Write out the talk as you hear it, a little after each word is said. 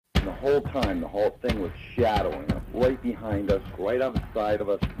whole time, the whole thing was shadowing us, right behind us, right on the side of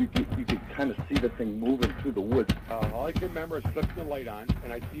us. You could kind of see the thing moving through the woods. All I can remember is flipping the light on,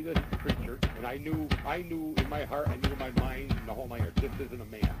 and I see this creature, and I knew in my heart, I knew in my mind, and the whole nine yards, this isn't a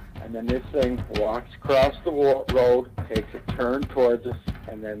man. And then this thing walks across the road, takes a turn towards us,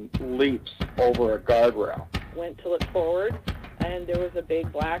 and then leaps over a guardrail. Went to look forward, and there was a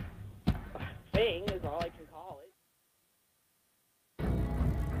big black thing, is all I can call it.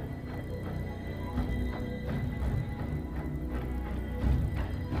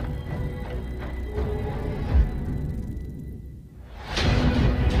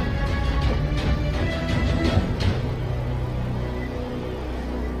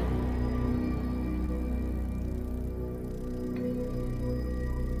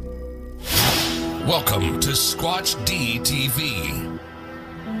 Welcome to Squatch D TV,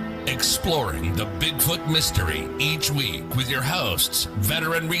 exploring the Bigfoot mystery each week with your hosts,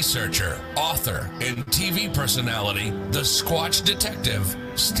 veteran researcher, author, and TV personality, the Squatch Detective,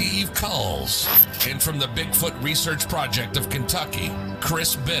 Steve Kulls, and from the Bigfoot Research Project of Kentucky,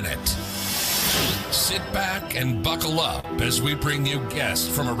 Chris Bennett. Sit back and buckle up as we bring you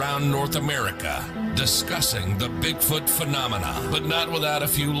guests from around North America discussing the Bigfoot phenomena, but not without a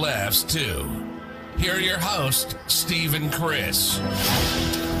few laughs too. Here are your hosts, Steve and Chris.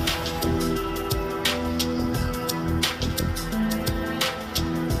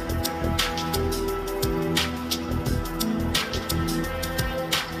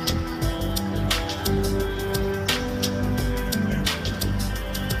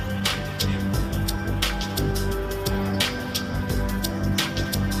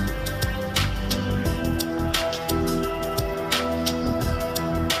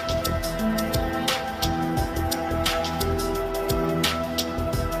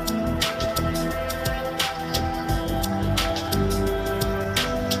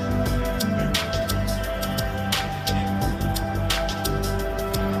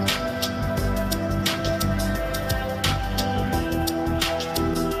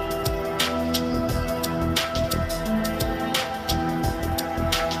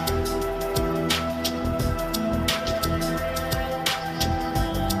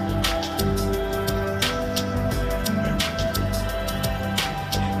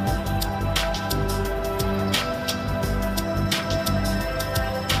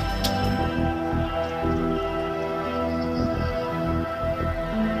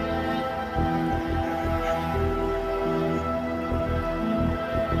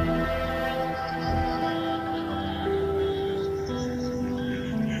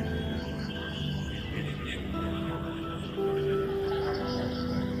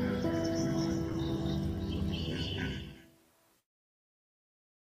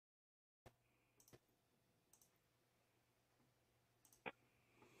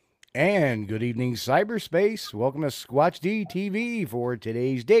 And good evening, cyberspace. Welcome to Squatch D TV for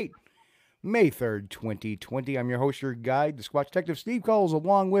today's date, May 3rd, 2020. I'm your host, your guide, the Squatch Detective Steve Kulls,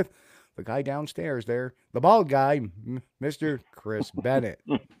 along with the guy downstairs there, the bald guy, Mr. Chris Bennett.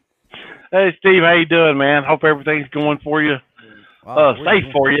 Hey, Steve, how you doing, man? Hope everything's going for you. Safe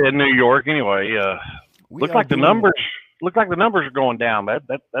for you in New York, anyway. Look like the numbers are going down.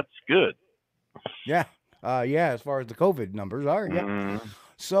 That's good. Yeah, as far as the COVID numbers are, yeah. Mm-hmm.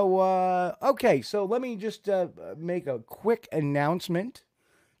 So, okay, so let me just make a quick announcement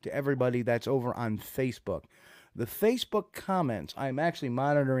to everybody that's over on Facebook. The Facebook comments, I'm actually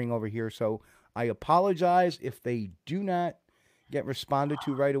monitoring over here, so I apologize if they do not get responded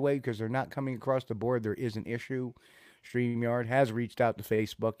to right away because they're not coming across the board. There is an issue. StreamYard has reached out to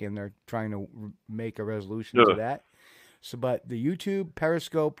Facebook, and they're trying to make a resolution to that. So, but the YouTube,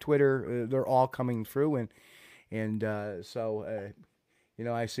 Periscope, Twitter, they're all coming through, and so... you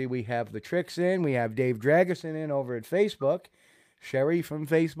know, I see we have the Tricks in. We have Dave Dragusin in over at Facebook. Sherry from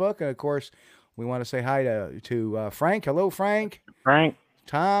Facebook. And, of course, we want to say hi to Frank. Hello, Frank. Frank.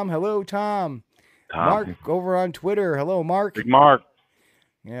 Tom. Hello, Tom. Mark over on Twitter. Hello, Mark. Big Mark.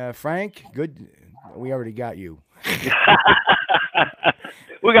 Yeah, Frank. Good. We already got you.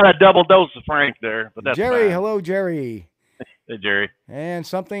 We got a double dose of Frank there. But that's Jerry. fine. Hello, Jerry. Hey, Jerry. And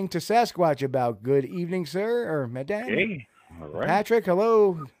something to Sasquatch about. Good evening, sir, or madame. Hey. All right. Patrick,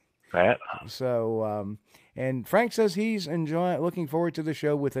 hello. Pat. So, and Frank says he's looking forward to the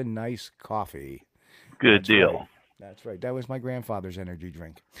show with a nice coffee. Good deal. Right. That's right. That was my grandfather's energy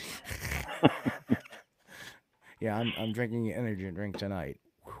drink. Yeah, I'm drinking an energy drink tonight.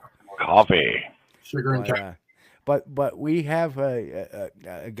 Coffee. Sugar and chocolate. But we have a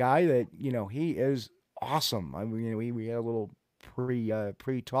guy that, you know, he is awesome. I mean, we had a little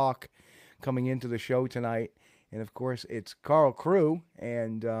pre-talk coming into the show tonight. And, of course, it's Carl Crew.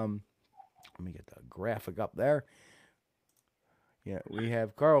 And Let me get the graphic up there. Yeah, we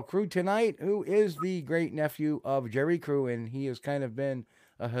have Carl Crew tonight, who is the great nephew of Jerry Crew, and he has kind of been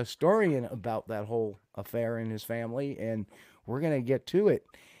a historian about that whole affair in his family, and we're going to get to it.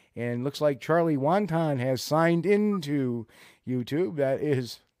 And looks like Charlie Wonton has signed into YouTube. That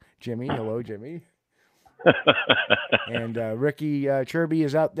is Jimmy. Hello, Jimmy. And Ricky Chirby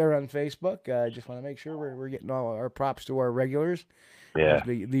is out there on Facebook. Just want to make sure we're getting all our props to our regulars. Yeah.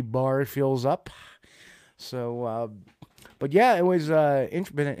 The bar fills up. So, but yeah, it was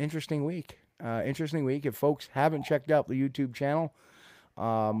been an interesting week. If folks haven't checked out the YouTube channel,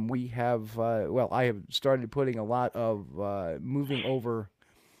 we have, I have started putting a lot of moving over.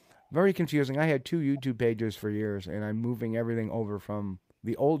 Very confusing. I had 2 YouTube pages for years, and I'm moving everything over from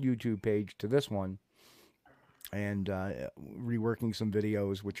the old YouTube page to this one, and reworking some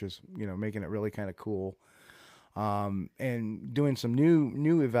videos, which is, making it really kind of cool, and doing some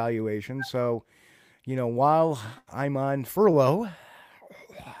new evaluations. So, while I'm on furlough,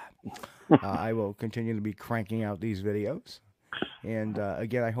 I will continue to be cranking out these videos. And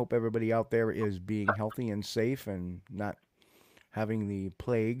again, I hope everybody out there is being healthy and safe and not having the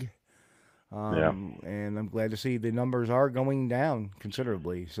plague. And I'm glad to see the numbers are going down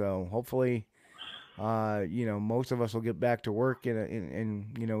considerably. So hopefully, most of us will get back to work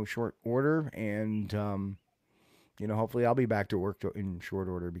in short order, and hopefully I'll be back to work in short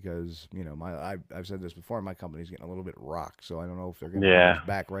order because I've said this before, my company's getting a little bit rocked, so I don't know if they're going to get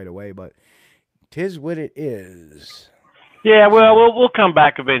back right away, but 'tis what it is. Yeah, well, we'll come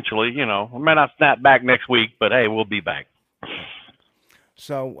back eventually. We may not snap back next week, but hey, we'll be back.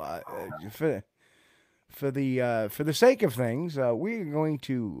 So, for the sake of things, we're going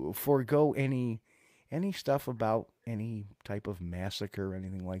to forego any stuff about any type of massacre or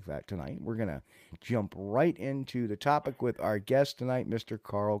anything like that tonight. We're gonna jump right into the topic with our guest tonight, Mr.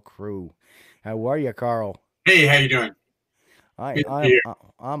 Carl Crew. How are you, Carl? Hey, how you doing?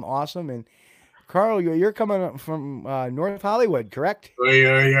 I'm awesome. And Carl, you're coming up from North Hollywood, correct? Oh,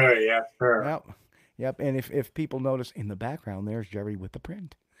 yeah, sure. Yep, and if people notice in the background, there's Jerry with the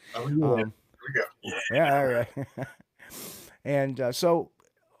print. Oh, yeah. There we go. Yeah, all right. And so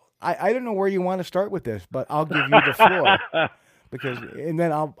I don't know where you want to start with this, but I'll give you the floor and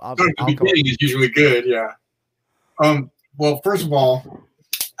then I'll the beginning is usually good, yeah. Well, first of all,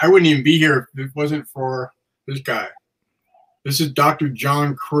 I wouldn't even be here if it wasn't for this guy. This is Dr.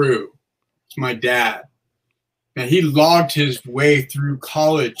 John Crew. It's my dad. And he logged his way through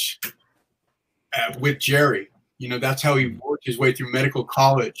college with Jerry. That's how he worked his way through medical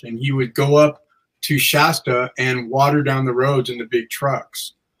college. And he would go up to Shasta and water down the roads in the big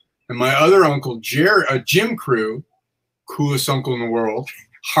trucks. And my other uncle, Jim Crew, coolest uncle in the world,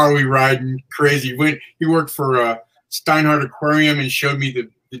 Harley riding, crazy. He worked for Steinhardt Aquarium and showed me the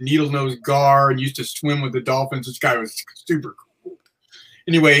needle-nose gar and used to swim with the dolphins. This guy was super cool.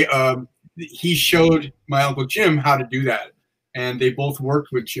 Anyway, he showed my Uncle Jim how to do that. And they both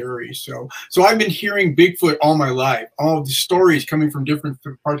worked with Jerry. So I've been hearing Bigfoot all my life, all the stories coming from different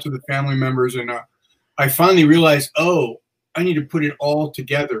parts of the family members. And I finally realized, I need to put it all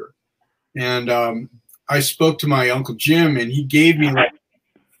together. And I spoke to my Uncle Jim, and he gave me like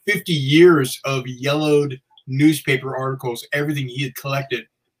 50 years of yellowed newspaper articles, everything he had collected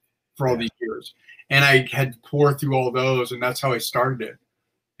for all these years. And I had to pour through all those, and that's how I started it.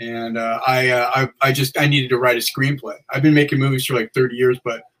 And I needed to write a screenplay. I've been making movies for like 30 years,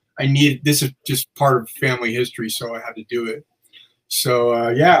 but this is just part of family history, so I had to do it. So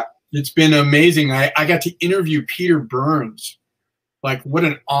yeah, it's been amazing. I got to interview Peter Burns. Like, what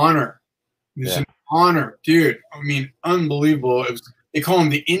an honor. It's an honor, dude. I mean, unbelievable. They call him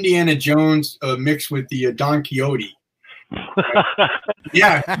the Indiana Jones mixed with the Don Quixote.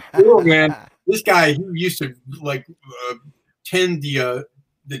 Yeah, cool, man. This guy, he used to tend the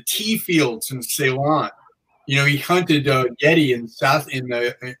tea fields in Ceylon. He hunted Yeti in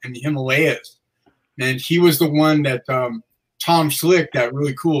the Himalayas, and he was the one that Tom Slick, that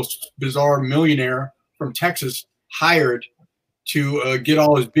really cool, bizarre millionaire from Texas, hired to get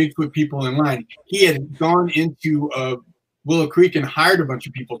all his Bigfoot people in line. He had gone into Willow Creek and hired a bunch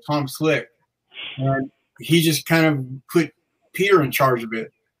of people, Tom Slick, and he just kind of put Peter in charge of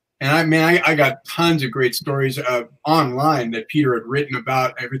it. And I got tons of great stories online that Peter had written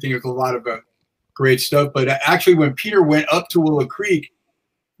about everything. There's a lot of great stuff. But actually, when Peter went up to Willow Creek,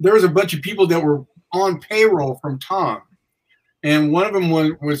 there was a bunch of people that were on payroll from Tom. And one of them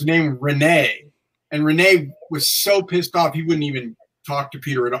was named Renee. And Renee was so pissed off, he wouldn't even talk to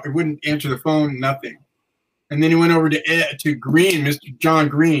Peter at all. He wouldn't answer the phone, nothing. And then he went over to Green, Mr. John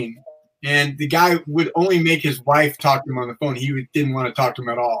Green. And the guy would only make his wife talk to him on the phone. He didn't want to talk to him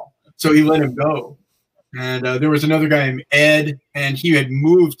at all. so he let him go. And there was another guy named Ed, and he had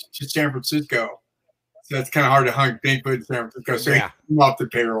moved to San Francisco. So that's kind of hard to hunt Bigfoot in San Francisco. So he came off the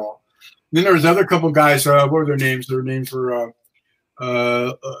payroll. Then there was other couple guys. What were their names? Their names were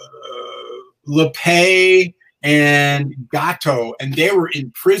LePay and Gatto, and they were in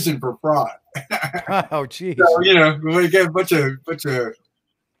prison for fraud. Oh, geez. So, we get a bunch of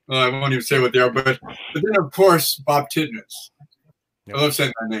I won't even say what they are, but then of course Bob Titmus. Yep. I love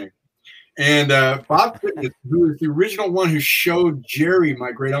saying that name. And Bob Titmus, who is the original one who showed Jerry,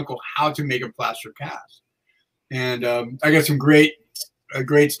 my great uncle, how to make a plaster cast. And I got a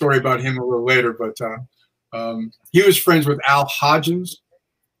great story about him a little later, but he was friends with Al Hodgins.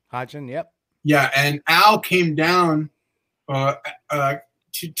 Hodgin, yep. Yeah, and Al came down to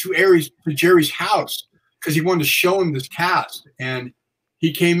Jerry's house because he wanted to show him this cast. And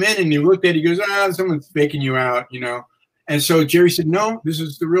he came in and he looked at it. He goes, someone's faking you out, And so Jerry said, no, this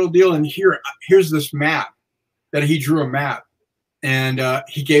is the real deal. And here's this map that he drew a map. And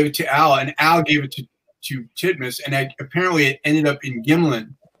he gave it to Al, and Al gave it to Titmus. And apparently it ended up in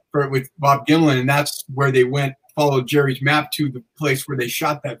Gimlin with Bob Gimlin. And that's where they followed Jerry's map to the place where they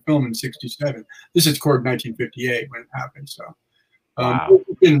shot that film in '67. This is Cord 1958 when it happened. So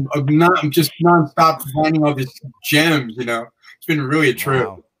it's been just nonstop finding all these gems, It's been really a trip.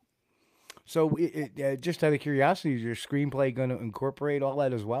 Wow. So just out of curiosity, is your screenplay going to incorporate all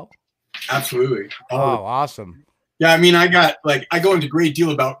that as well? Absolutely. Oh, awesome. Yeah, I mean, I go into great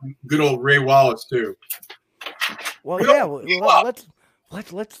deal about good old Ray Wallace too. Well, yeah,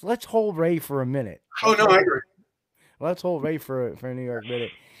 let's hold Ray for a minute. Oh no, I agree. Let's hold Ray for a New York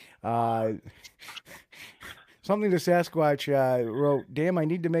minute. Something the Sasquatch wrote, damn, I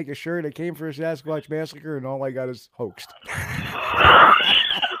need to make a shirt. I came for a Sasquatch massacre, and all I got is hoaxed.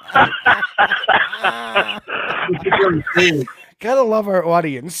 Gotta love our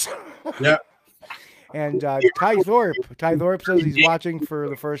audience. Yeah. And Ty Thorpe says he's watching for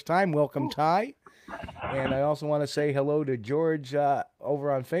the first time. Welcome, Ty. And I also want to say hello to George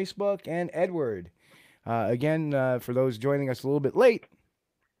over on Facebook and Edward. Again, for those joining us a little bit late,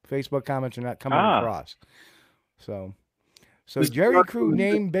 Facebook comments are not coming across. So Jerry Crew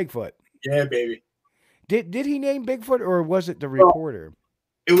named Bigfoot. Yeah, baby. Did he name Bigfoot, or was it the reporter?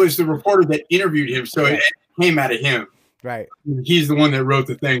 It was the reporter that interviewed him, so it came out of him. Right. He's the one that wrote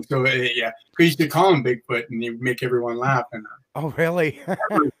the thing. So yeah, we used to call him Bigfoot, and he'd make everyone laugh. And oh, really?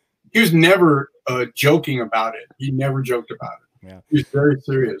 He was never joking about it. He never joked about it. Yeah. He was very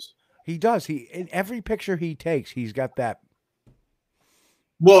serious. He does. In every picture he takes, he's got that.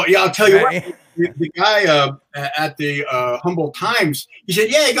 Well, yeah, I'll tell you what. The guy at the Humboldt Times, he said,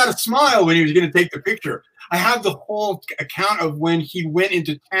 yeah, he got a smile when he was going to take the picture. I have the whole account of when he went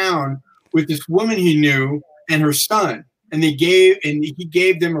into town with this woman he knew and her son, and he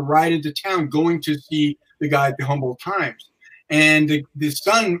gave them a ride into town going to see the guy at the Humboldt Times. And the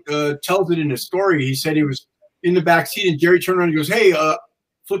son tells it in a story. He said he was in the back seat, and Jerry turned around and goes, hey,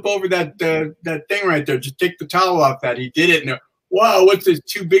 flip over that thing right there. Just take the towel off that. He did it, and wow, what's this?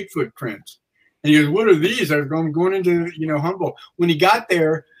 2 Bigfoot prints. And he goes, what are these? I'm going into Humboldt. When he got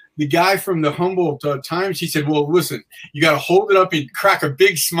there, the guy from the Humboldt Times, he said, well, listen, you got to hold it up and crack a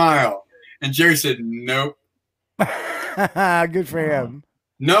big smile. And Jerry said, nope. Good for him.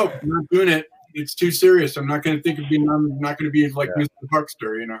 Nope, I'm not doing it. It's too serious. I'm not going to think of being. I'm not going to be like Mr.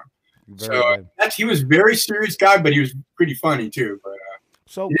 Huckster, So he was a very serious guy, but he was pretty funny too. But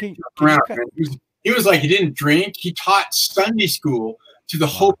he was like, he didn't drink. He taught Sunday school to the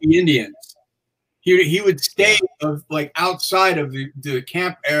Hopi Indians. He would stay outside of the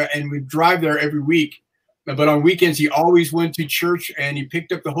camp and we'd drive there every week. But on weekends, he always went to church and he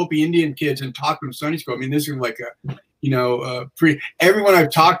picked up the Hopi Indian kids and taught them Sunday school. I mean, this is like everyone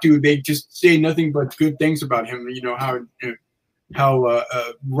I've talked to, they just say nothing but good things about him. How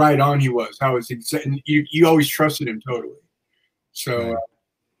right on he was. You always trusted him totally. So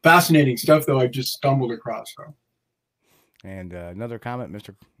fascinating stuff, though. I just stumbled across. So. And another comment,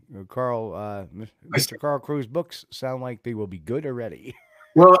 Mr. Carl Crew's books sound like they will be good already.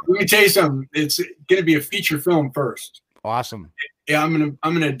 Well, let me tell you something. It's going to be a feature film first. Awesome. Yeah, I'm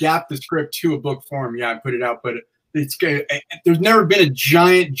gonna adapt the script to a book form. Yeah, I put it out, but there's never been a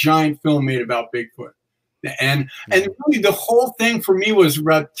giant film made about Bigfoot, and really the whole thing for me was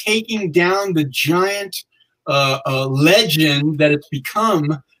about taking down the giant legend that it's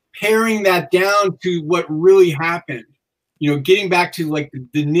become, paring that down to what really happened. Getting back to like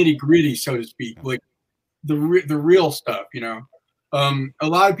the nitty gritty, so to speak, like the real stuff. A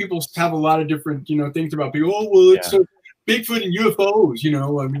lot of people have a lot of different, things about people. Oh, well, it's Bigfoot and UFOs,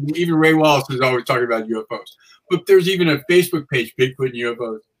 I mean, even Ray Wallace is always talking about UFOs. But there's even a Facebook page, Bigfoot and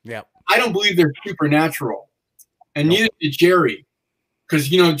UFOs. Yep. I don't believe they're supernatural, and neither did Jerry, because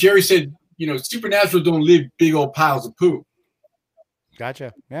Jerry said supernatural don't live big old piles of poop.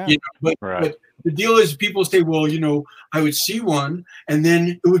 Gotcha. Yeah. But the deal is, people say, well, I would see one, and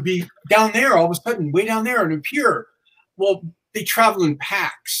then it would be down there all of a sudden, way down there, and appear. Well, they travel in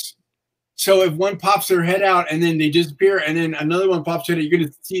packs. So if one pops their head out and then they disappear, and then another one pops head out, you're going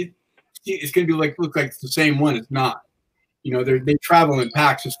to see it's going to be look like it's the same one. It's not. They travel in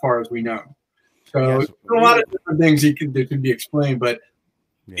packs as far as we know. So Yes. there's a lot of different things that can be explained, but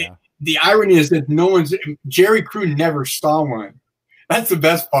Yeah. the irony is that Jerry Crew never saw one. That's the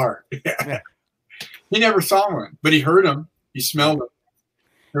best part. He never saw one, but he heard them. He smelled them.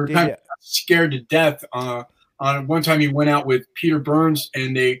 They were kind of scared to death. On one time, he went out with Peter Burns,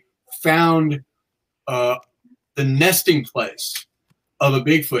 and they found the nesting place of a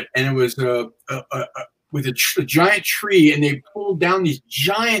Bigfoot, and it was with a giant tree, and they pulled down these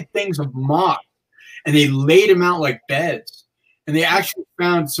giant things of moss, and they laid them out like beds. And they actually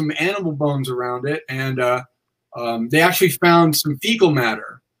found some animal bones around it, and they actually found some fecal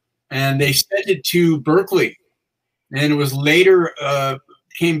matter, and they sent it to Berkeley. And it was later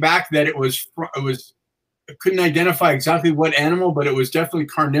came back that it was I couldn't identify exactly what animal, but it was definitely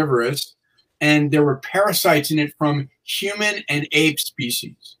carnivorous, and there were parasites in it from human and ape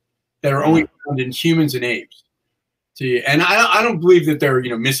species that are only found in humans and apes. See, and I don't believe that they're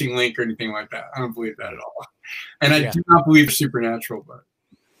missing link or anything like that. I don't believe that at all, and I do not believe supernatural, but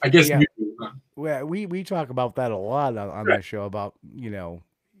I guess you do, huh? Well, we talk about that a lot on that show about,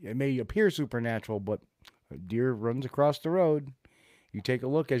 it may appear supernatural, but a deer runs across the road. You take a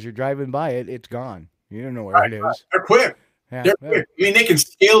look as you're driving by it, it's gone. You don't know where it is. They're quick. Yeah, They're quick. I mean, they can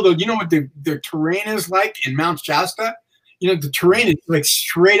scale the. You know what their terrain is like in Mount Shasta? The terrain is like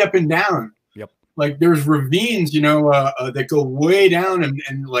straight up and down. Yep. Like there's ravines, that go way down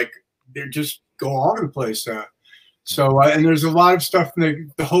and like they just go all over the place. And there's a lot of stuff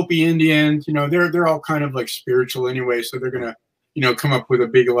from the Hopi Indians. They're all kind of like spiritual anyway, so they're gonna come up with a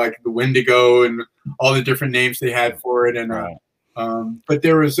big like the Wendigo and all the different names they had for it. And but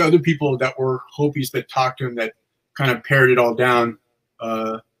there was other people that were Hopis that talked to him that kind of pared it all down.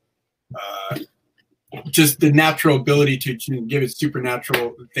 Just the natural ability to give it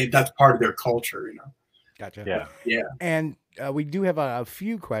supernatural. That's part of their culture, Gotcha. Yeah. And we do have a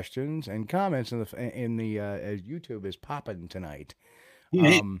few questions and comments in the as YouTube is popping tonight.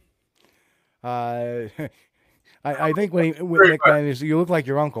 I think when you look like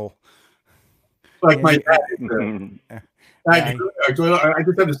your uncle. Like my dad. I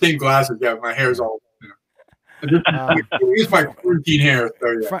just have the same glasses. Yeah, my hair's all. I use my routine hair.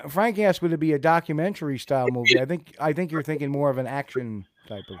 So yeah. Frank asked, would it be a documentary style movie? I think you're thinking more of an action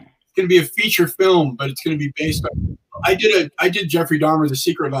type of. It's going to be a feature film, but it's going to be based on. I did Jeffrey Dahmer's The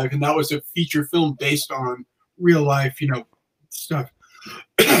Secret Life, and that was a feature film based on real life, stuff.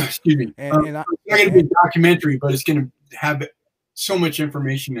 Excuse me. It's not going to be a documentary, but it's going to have so much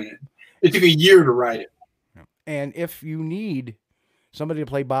information in it. It took a year to write it. And if you need somebody to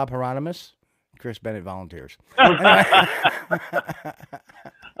play Bob Hieronymus, Chris Bennett volunteers.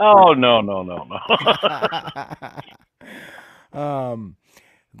 Oh, no.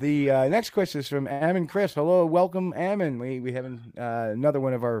 The next question is from Ammon Chris. Hello, welcome, Ammon. We have another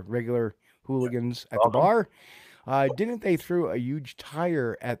one of our regular hooligans at the bar. Didn't they throw a huge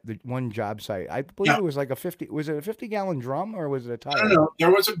tire at the one job site? I believe it was like was it a 50-gallon drum or was it a tire? I don't know.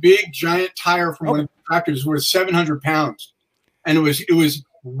 There was a big giant tire from one of the tractors worth 700 pounds. And it was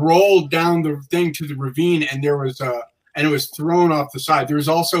rolled down the thing to the ravine, and there was and it was thrown off the side. There was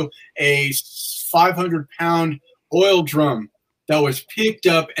also a 500-pound oil drum that was picked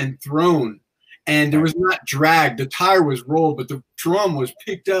up and thrown, and there was not dragged. The tire was rolled, but the drum was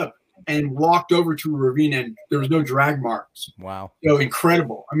picked up and walked over to a ravine, and there was no drag marks. Wow!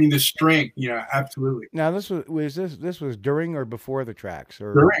 Incredible. I mean, the strength. Absolutely. Now, this was during or before the tracks,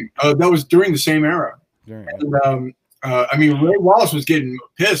 or during? That was during the same era. And, I mean, Ray Wallace was getting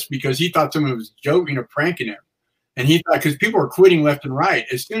pissed because he thought someone was joking, pranking him, and he thought because people were quitting left and right.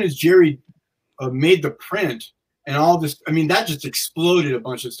 As soon as Jerry made the print and all this, I mean, that just exploded a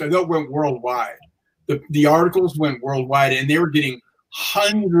bunch of stuff. That went worldwide. The articles went worldwide, and they were getting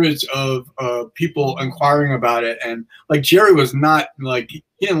hundreds of people inquiring about it. And like Jerry was not like he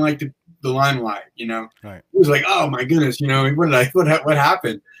didn't like the limelight, Right. He was like, oh my goodness, what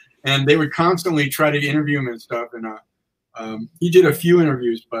happened? And they would constantly try to interview him and stuff. And he did a few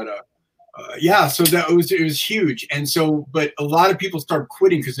interviews, but so that it was huge. And so, but a lot of people started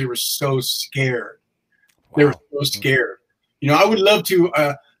quitting because they were so scared. Wow. They were so scared. I would love to,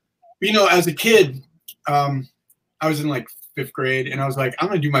 as a kid, I was in like fifth grade, and I was like, I'm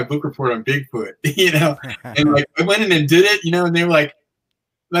gonna do my book report on Bigfoot, you know. And like I went in and did it, you know, and they were like,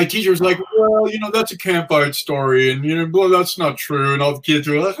 my teacher was like, well, you know, that's a campfire story, and you know, well, that's not true. And all the kids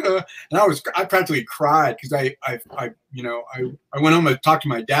were like, and I practically cried because I went home and talked to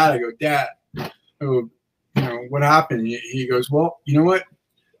my dad. I go, Dad, you know, what happened? He goes, well, you know what?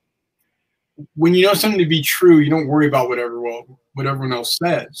 When you know something to be true, you don't worry about what everyone else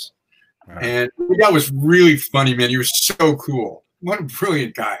says. Right. And that was really funny, man. He was so cool. What a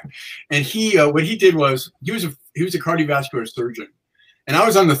brilliant guy. And he, what he did was he was a cardiovascular surgeon. And I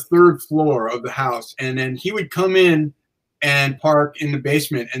was on the 3rd floor of the house, and then he would come in and park in the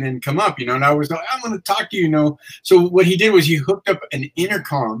basement and then come up, you know, and I was like, I'm going to talk to you, you know. So what he did was he hooked up an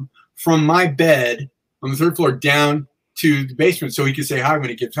intercom from my bed on the 3rd floor down to the basement so he could say hi when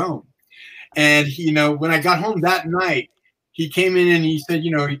he gets home. And he, you know, when I got home that night, he came in and he said,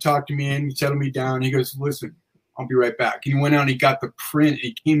 you know, he talked to me and he settled me down. He goes, listen, I'll be right back. And he went out and he got the print, and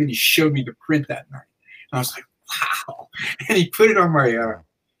he came in, he showed me the print that night. And I was like, wow. And he put it on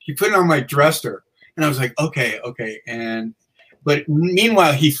my dresser, and I was like, okay. But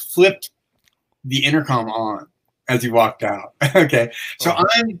meanwhile, he flipped the intercom on as he walked out. Okay. So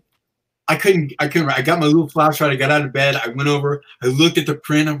I got my little flashlight. I got out of bed. I went over, I looked at the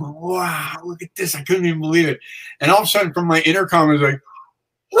print. I'm like, wow, look at this. I couldn't even believe it. And all of a sudden from my intercom, it was like,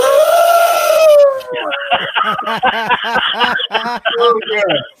 oh,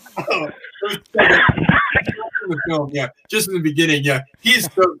 yeah. The film, yeah, just in the beginning, yeah, he's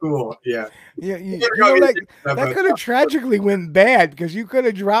so cool, yeah. You know, like, that could have tragically went bad because you could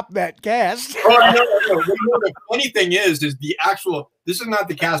have dropped that cast. Oh no. You know, the funny thing is the actual. This is not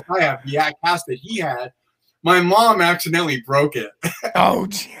the cast I have. The cast that he had, my mom accidentally broke it. Oh,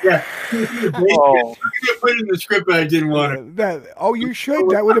 yeah. I put it in the script, but I didn't want it. You should.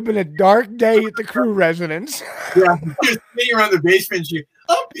 That would have been a dark day at the crew residence. Yeah, she was sitting around the basement.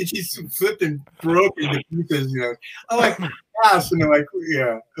 And she flipped and broke into pieces, you know. I'm like, yes, and I'm like,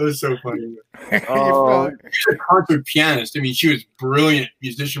 yeah, it was so funny. She was a concert pianist. I mean, she was a brilliant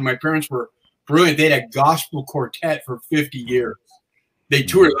musician. My parents were brilliant. They had a gospel quartet for 50 years. They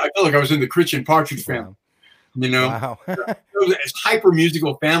toured. I felt like I was in the Christian Partridge Family. You know, wow. It was a hyper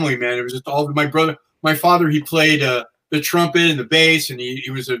musical family, man. It was just all my father. He played the trumpet and the bass, and he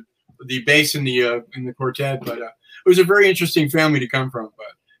was the bass in the quartet. But it was a very interesting family to come from. But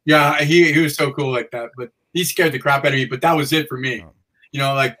yeah, he was so cool like that. But he scared the crap out of me. But that was it for me. You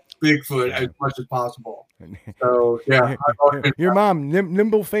know, like Bigfoot as much as possible. So yeah, your mom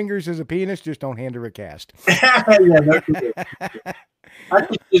nimble fingers as a pianist. Just don't hand her a cast. Yeah, that's it. I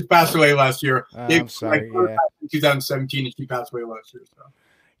think she just passed away last year. I'm sorry. Like, in 2017, and she passed away last year. So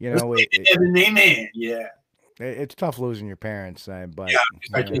you know, amen. Yeah. It's tough losing your parents, but yeah,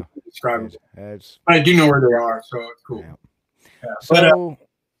 I can't describe it. But I do know where they are, so it's cool. Yeah. So,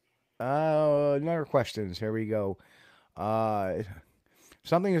 another questions. Here we go.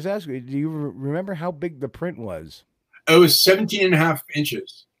 Something is asked. Do you remember how big the print was? It was 17.5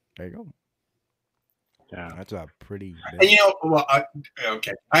 inches. There you go. Yeah, that's a pretty. And you know, well,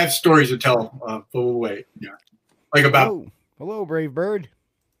 okay, I have stories to tell. But we'll wait. Yeah, like about. Hello, brave bird.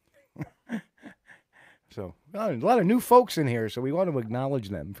 So a lot of new folks in here, so we want to acknowledge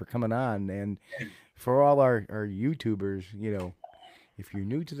them for coming on, and for all our YouTubers, you know, if you're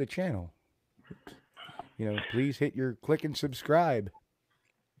new to the channel, you know, please hit your click and subscribe.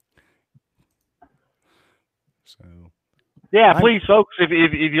 So yeah, please, folks, if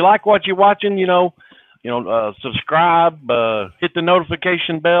you like what you're watching, subscribe, hit the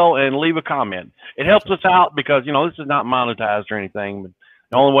notification bell, and leave a comment. It helps us out because, you know, this is not monetized or anything, but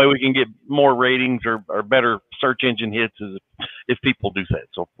the only way we can get more ratings or better search engine hits is if people do that.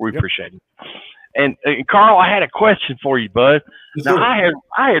 So we appreciate it. And Carl, I had a question for you, bud. Now,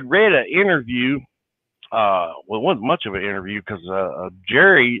 I had read an interview. Well, it wasn't much of an interview because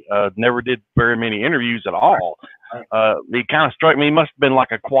Jerry never did very many interviews at all. He kind of struck me. He must have been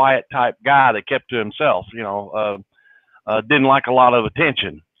like a quiet type guy that kept to himself. You know, didn't like a lot of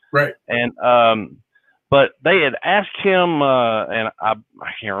attention. Right. And but they had asked him, and I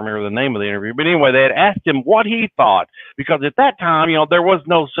can't remember the name of the interview, but anyway, they had asked him what he thought, because at that time, you know, there was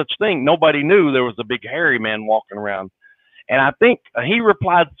no such thing. Nobody knew there was a big hairy man walking around. And I think he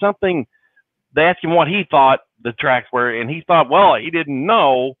replied something. They asked him what he thought the tracks were, and he thought, well, he didn't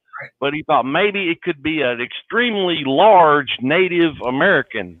know, but he thought maybe it could be an extremely large Native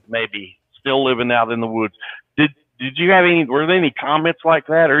American, maybe still living out in the woods. Did you have were there any comments like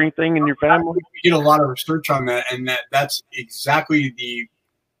that or anything in your family? We did a lot of research on that, and that's exactly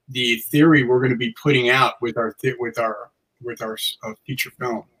the theory we're going to be putting out with our feature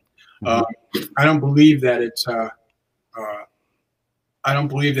film. I don't believe that it's I don't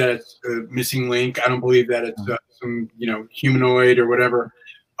believe that it's a missing link. I don't believe that it's some humanoid or whatever.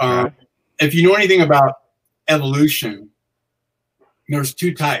 Right. If you know anything about evolution, there's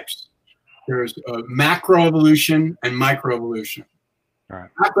two types. There's macroevolution and microevolution. Right.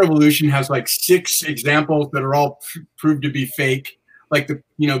 Macroevolution has like 6 examples that are all proved to be fake. Like the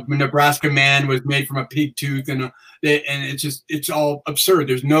Nebraska man was made from a pig tooth, and it's all absurd.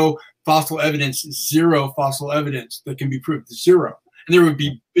 There's no fossil evidence, 0 fossil evidence that can be proved, 0. And there would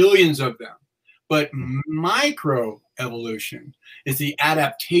be billions of them. But microevolution is the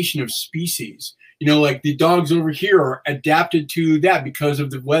adaptation of species. Like the dogs over here are adapted to that because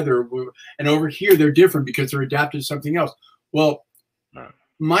of the weather, and over here they're different because they're adapted to something else. Well,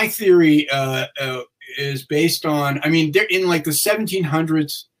 my theory is based on, there in like the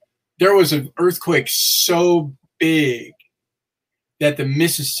 1700s, there was an earthquake so big that the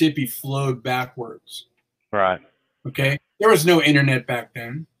Mississippi flowed backwards. Right. Okay. There was no internet back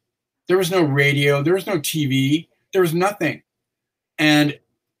then. There was no radio. There was no TV. There was nothing. And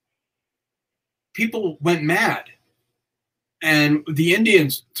people went mad. And the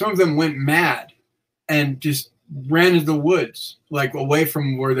Indians, some of them went mad and just ran into the woods, like away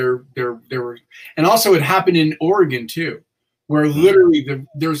from where they were. And also it happened in Oregon too, where literally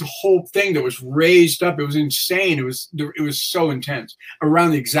there's a whole thing that was raised up. It was insane. It was so intense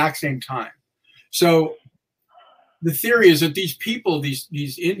around the exact same time. So the theory is that these people,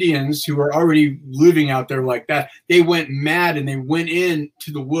 these Indians who are already living out there like that, they went mad and they went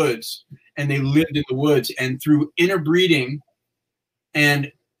into the woods and they lived in the woods, and through interbreeding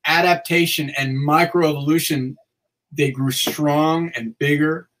and adaptation and microevolution, they grew strong and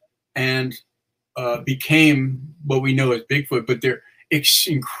bigger and became what we know as Bigfoot. But they're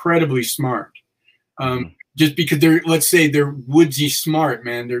incredibly smart. Just because let's say they're woodsy smart,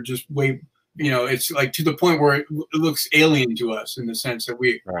 man. They're just way, it's like to the point where it looks alien to us in the sense that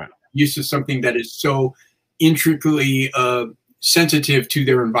we're used to something that is so intricately sensitive to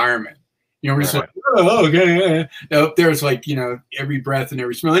their environment. We're just like, oh, okay. Up there's like, every breath and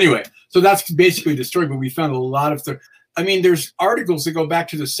every smell. Anyway, so that's basically the story. But we found a lot of there's articles that go back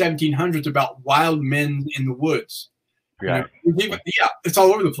to the 1700s about wild men in the woods. Yeah. Yeah, it's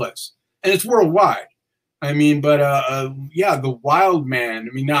all over the place, and it's worldwide. The wild man.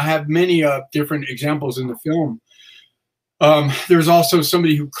 I have many different examples in the film. There's also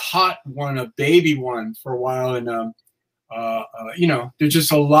somebody who caught a baby one for a while, and there's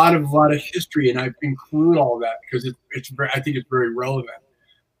just a lot of history, and I include all that because I think it's very relevant.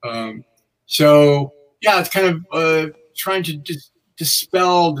 It's kind of trying to just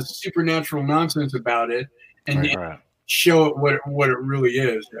dispel the supernatural nonsense about it and show it what it really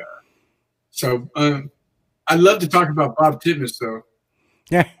is. I'd love to talk about Bob Titmus, though.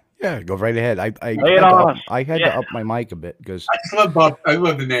 Yeah, go right ahead. I had to up my mic a bit because I just love Bob. I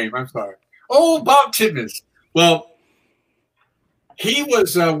love the name. I'm sorry. Oh, Bob Titmus. Well, he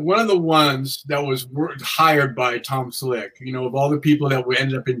was one of the ones that was hired by Tom Slick. Of all the people that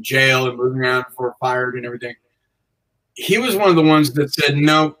ended up in jail and moving around before fired and everything, he was one of the ones that said,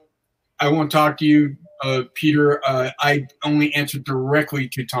 "No, I won't talk to you, Peter. I only answer directly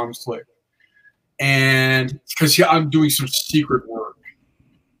to Tom Slick, and because I'm doing some secret work."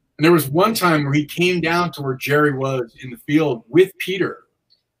 And there was one time where he came down to where Jerry was in the field with Peter,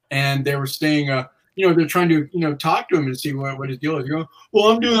 and they were staying. They're trying to talk to him and see what his deal is.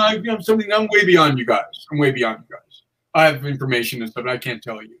 Well, I'm something. I'm way beyond you guys. I have information and stuff, but I can't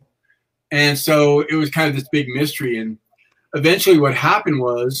tell you. And so it was kind of this big mystery. And eventually what happened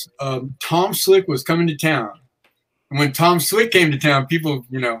was Tom Slick was coming to town. And when Tom Slick came to town, people,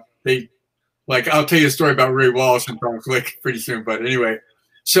 I'll tell you a story about Ray Wallace and Tom Slick pretty soon. But anyway,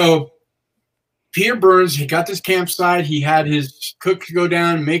 so Peter Burns, he got this campsite. He had his cook go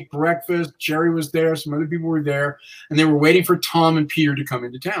down and make breakfast. Jerry was there. Some other people were there. And they were waiting for Tom and Peter to come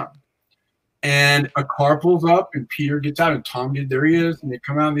into town. And a car pulls up, and Peter gets out, and Tom there he is. And they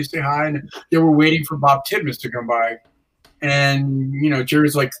come out, and they say hi. And they were waiting for Bob Titmus to come by. And,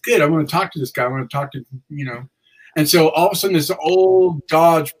 Jerry's like, good, I want to talk to this guy. I want to talk to, And so all of a sudden, this old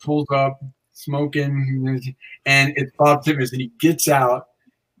Dodge pulls up, smoking, and it's Bob Titmus. And he gets out.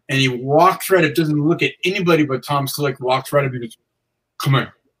 And he walks right up, doesn't look at anybody but Tom Slick, walks right up and goes, come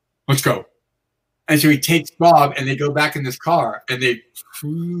here, let's go. And so he takes Bob, and they go back in this car, and they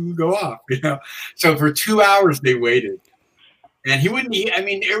go off, So for 2 hours they waited. And he wouldn't eat.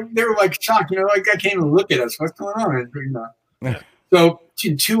 They were like shocked, I can't even look at us. What's going on? So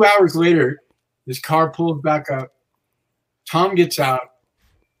 2 hours later, this car pulls back up. Tom gets out,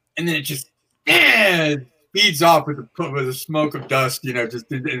 and then it just, speeds off with a smoke of dust, and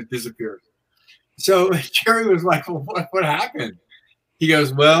it disappears. So Jerry was like, well, what happened? He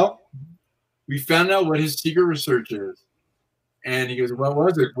goes, well, we found out what his secret research is. And he goes, what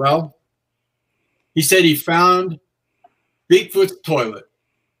was it? Well, he said he found Bigfoot's toilet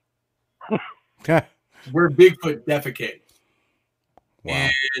where Bigfoot defecates. Wow.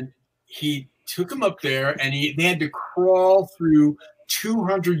 And he took him up there, and they had to crawl through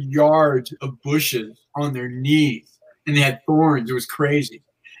 200 yards of bushes on their knees, and they had thorns. It was crazy.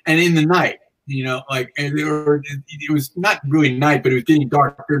 And in the night, you know, like, and it was not really night, but it was getting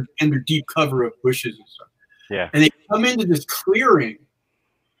dark. They're in their deep cover of bushes and stuff. Yeah. And they come into this clearing,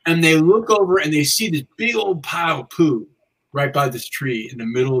 and they look over, and they see this big old pile of poo right by this tree in the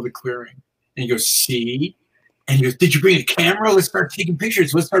middle of the clearing. And he goes, see? And he goes, did you bring a camera? Let's start taking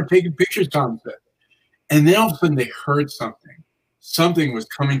pictures. Let's start taking pictures, Tom said. And then all of a sudden they heard something. Something was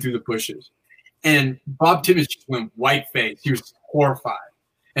coming through the bushes. And Bob Timmons just went white-faced. He was horrified.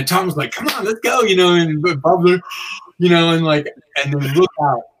 And Tom was like, come on, let's go, you know. And Bob's like, you know, and they look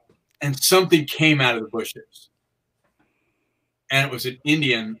out. And something came out of the bushes. And it was an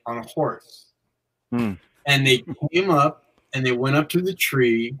Indian on a horse. Hmm. And they came up, and they went up to the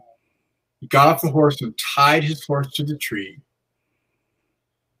tree. He got off the horse and tied his horse to the tree.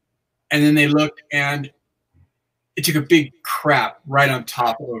 And then they looked, and it took a big crap right on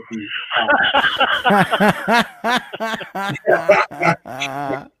top of the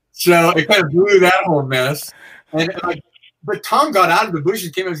So it kind of blew that whole mess. And but Tom got out of the bushes,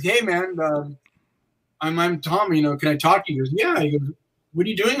 came and said, hey, man, I'm Tom, you know, can I talk to you? He goes, yeah. He goes, what are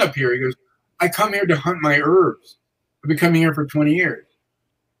you doing up here? He goes, I come here to hunt my herbs. I've been coming here for 20 years.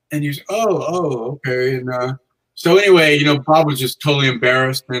 And he goes, oh, okay. And so anyway, you know, Bob was just totally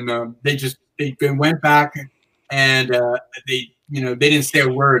embarrassed, and they went back, and they didn't say a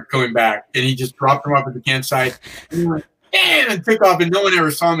word going back, and he just dropped them off at the campsite, and he went, and took off, and no one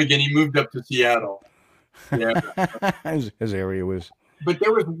ever saw him again. He moved up to Seattle. Yeah, his area was. But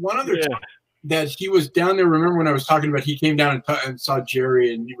there was one other time that he was down there. Remember when I was talking about he came down and saw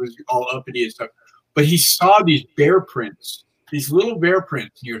Jerry, and he was all uppity and stuff. But he saw these bear prints. These little bear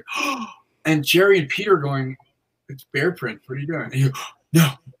prints. And you go, and Jerry and Peter going, it's bear prints. What are you doing? And he goes, no.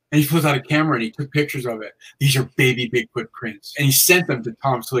 And he pulls out a camera and he took pictures of it. These are baby Bigfoot prints. And he sent them to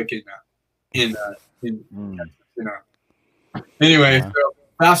Tom Slick in Anyway, so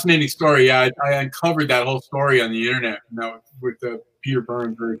fascinating story. Yeah, I uncovered that whole story on the internet. With Peter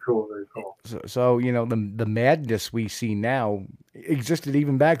Burns. Very cool. Very cool. So you know, the madness we see now existed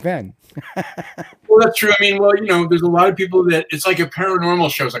even back then. Well, that's true. I mean, well, you know, there's a lot of people that it's like a paranormal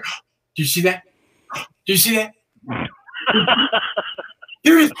show. It's like, do you see that? Do you see that?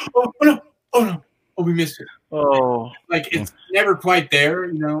 There it is. Oh no. Oh, we missed it. Oh. Like, it's never quite there,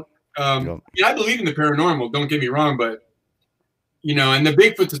 you know. I believe in the paranormal, don't get me wrong, but, you know, and the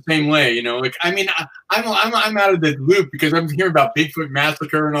Bigfoot's the same way, you know. Like, I mean, I'm out of the loop because I'm hearing about Bigfoot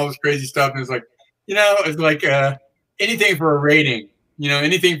massacre and all this crazy stuff, and it's like, you know, it's like anything for a rating, you know,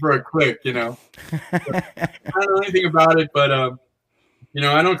 anything for a click, you know. I don't know anything about it, but you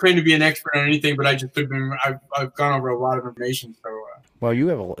know, I don't claim to be an expert on anything, but I've gone over a lot of information. So, well, you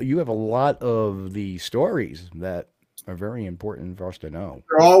have a lot of the stories that are very important for us to know.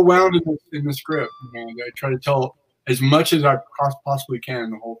 They're all wound in the script, and I try to tell as much as I possibly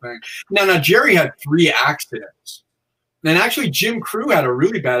can the whole thing. Now, Jerry had 3 accidents, and actually Jim Crew had a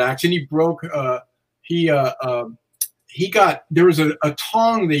really bad accident. He broke. There was a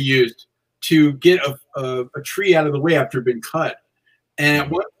tong they used to get a tree out of the way after it had been cut. And at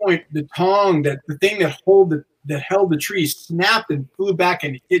one point, the tong, the thing that held the tree, snapped and flew back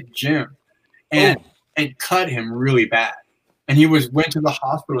and hit Jim, and cut him really bad. And he went to the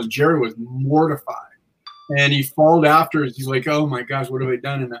hospital, and Jerry was mortified. And he followed after. He's like, "Oh my gosh, what have I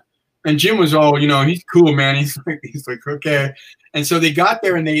done?" And Jim was all, you know, he's cool, man. He's like, okay. And so they got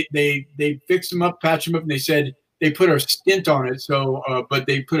there, and they fixed him up, patched him up, and they said they put a stint on it. So, but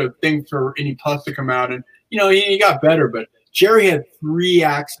they put a thing for any pus to come out, and you know, he got better, but. Jerry had 3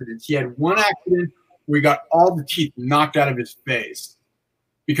 accidents. He had one accident where he got all the teeth knocked out of his face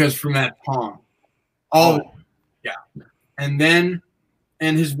because from that tong. Yeah. And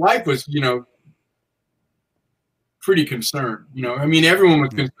his wife was, you know, pretty concerned. You know, I mean, everyone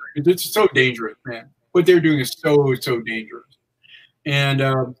was concerned. It's so dangerous, man. What they're doing is so dangerous. And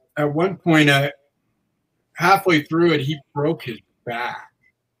at one point, halfway through it, he broke his back.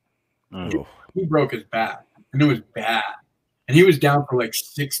 Oh. He broke his back, and it was bad. And he was down for like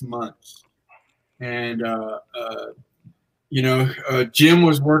 6 months. And, you know, Jim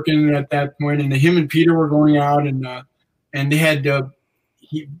was working at that point, and him and Peter were going out, and they had,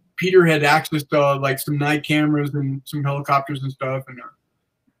 Peter had access to like some night cameras and some helicopters and stuff.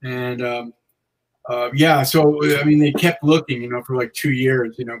 And Yeah, so I mean, they kept looking, for like 2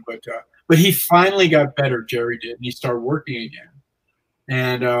 years, but he finally got better. Jerry did, and he started working again.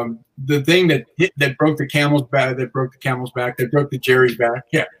 And the thing that broke the camel's back, that broke the Jerry's back.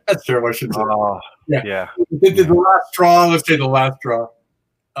 Yeah, that's terrible. I shouldn't say. Yeah. The last straw. Let's say the last straw.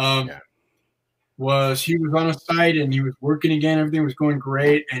 Was he was on a site and he was working again. Everything was going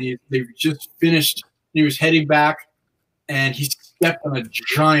great, and they just finished. He was heading back, and he stepped on a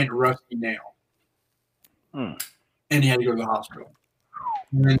giant rusty nail, and he had to go to the hospital.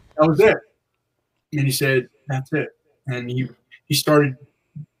 And that was it. And he said, "That's it." And he started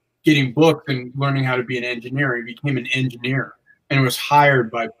getting booked and learning how to be an engineer. He became an engineer and was hired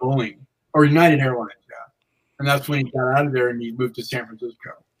by Boeing or United Airlines. Yeah. And that's when he got out of there and he moved to San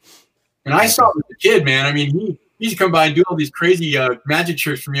Francisco. And I saw him as a kid, man. I mean, he used to come by and do all these crazy magic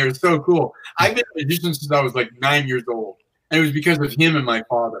tricks for me. It was so cool. I've been a magician since I was like 9 years old. And it was because of him and my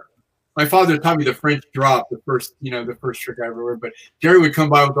father. My father taught me the French drop, the first trick I ever learned. But Jerry would come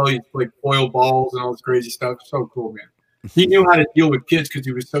by with all these like foil balls and all this crazy stuff. So cool, man. He knew how to deal with kids because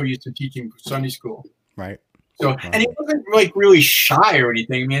he was so used to teaching Sunday school. Right. So, and he wasn't like really shy or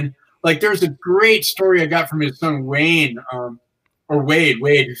anything, man. Like there's a great story I got from his son Wayne, or Wade.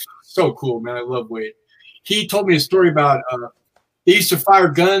 Wade is so cool, man. I love Wade. He told me a story about they used to fire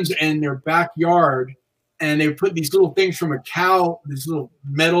guns in their backyard, and they would put these little things from a cow, these little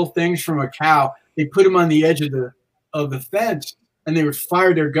metal things from a cow. They put them on the edge of the fence, and they would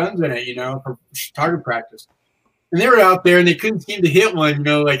fire their guns in it, for target practice. And they were out there, and they couldn't seem to hit one,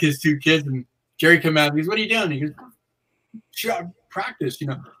 like his two kids. And Jerry come out and he goes, "What are you doing?" He goes, "Shot practice,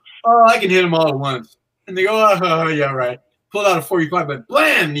 Oh, I can hit them all at once. And they go, "Oh, yeah, right." Pulled out a 45, but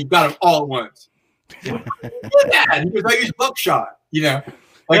blam, and he got them all at once. Look at that. He goes, "I use buckshot,"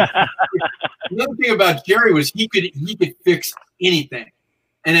 Like another thing about Jerry was he could fix anything.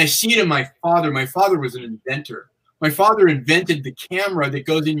 And I see it in my father. My father was an inventor. My father invented the camera that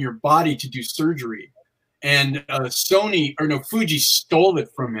goes in your body to do surgery. And Fuji stole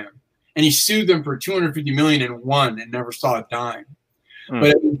it from him, and he sued them for $250 million and won, and never saw a dime.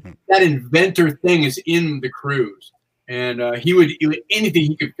 But that inventor thing is in the crews, and he would anything,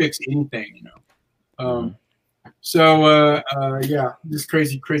 he could fix anything, Yeah, just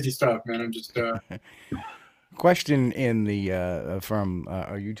crazy stuff, man. I'm just question in the from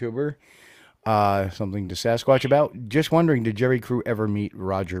a YouTuber, something to Sasquatch about. Just wondering, did Jerry Crew ever meet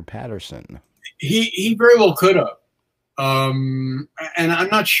Roger Patterson? He very well could have, and I'm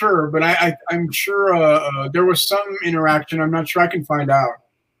not sure, but I'm sure there was some interaction. I'm not sure. I can find out.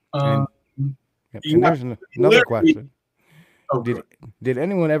 And there's another question. Oh, did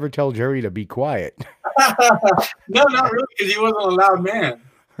anyone ever tell Jerry to be quiet? No, not really, because he wasn't a loud man.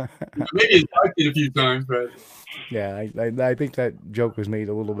 Maybe his wife did a few times, but yeah, I think that joke was made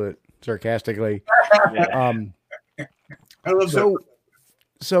a little bit sarcastically. I love that.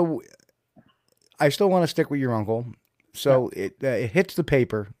 So I still want to stick with your uncle. So it hits the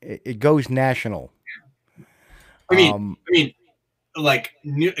paper. It goes national. Shepherds.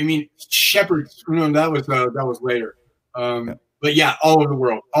 No, that was later. But yeah, all over the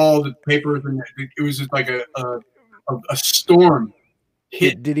world, all the papers, and it was just like a storm.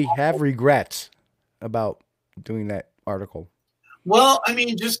 Did he have regrets about doing that article? Well,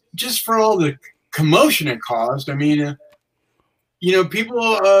 just for all the commotion it caused.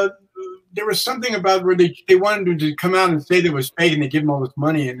 People. There was something about where they wanted him to come out and say that it was fake, and they give him all this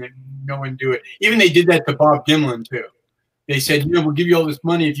money, and then no one do it. Even they did that to Bob Gimlin too. They said, we'll give you all this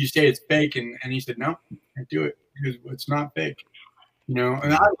money if you say it's fake, and he said, no, I can't do it because it's not fake.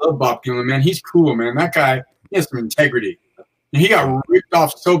 And I love Bob Gimlin, man. He's cool, man. That guy, he has some integrity. And he got ripped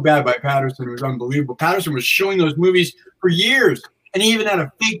off so bad by Patterson. It was unbelievable. Patterson was showing those movies for years, and he even had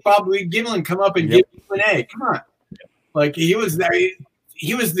a fake Bob Gimlin come up and give him an A. Come on. Like, he was there.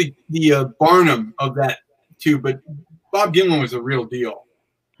 He was the Barnum of that too, but Bob Gimlin was a real deal.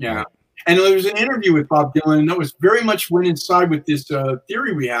 Yeah. And there was an interview with Bob Dylan, and that was very much went inside with this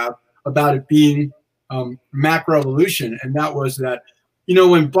theory we have about it being macroevolution. And that was that,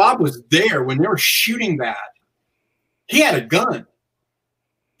 when Bob was there, when they were shooting that, he had a gun.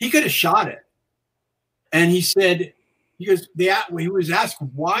 He could have shot it. And he said, he was asked,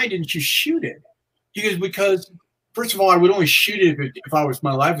 why didn't you shoot it? He goes, because, first of all, I would only shoot it if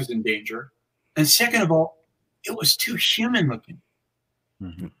my life was in danger. And second of all, it was too human looking.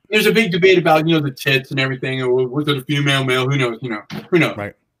 Mm-hmm. There's a big debate about, the tits and everything. Or was it a female, male? Who knows? Who knows?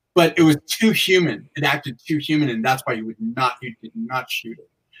 Right. But it was too human. It acted too human, and that's why you did not shoot it.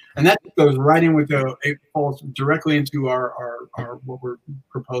 And that goes right in with it falls directly into our what we're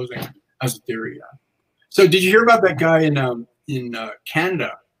proposing as a theory. So, did you hear about that guy in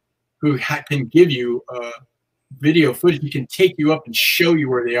Canada who can give you video footage. He can take you up and show you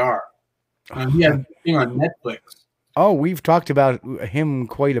where they are. He has a thing on Netflix. Oh, we've talked about him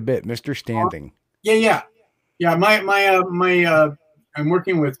quite a bit, Mr. Standing. Yeah. I'm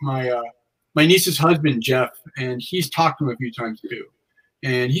working with my niece's husband, Jeff, and he's talked to him a few times too,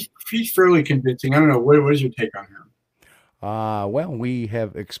 and he's fairly convincing. I don't know, what is your take on him? Well, we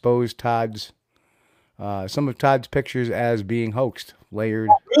have exposed Todd's some of Todd's pictures as being hoaxed, layered.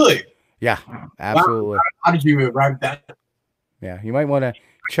 Oh, really? Yeah, absolutely. Wow. How did you arrive at that? Yeah, you might want to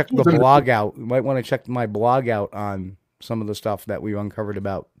check the blog out. You might want to check my blog out on some of the stuff that we uncovered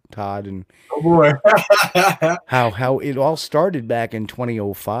about Todd and oh boy. how it all started back in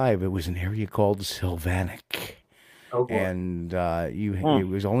 2005. It was an area called Sylvanic. Oh boy. And it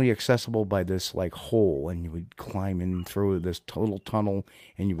was only accessible by this like hole, and you would climb in through this little tunnel,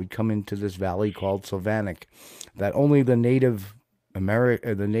 and you would come into this valley called Sylvanic that only the native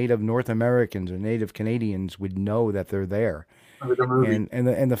North Americans or Native Canadians would know that they're there.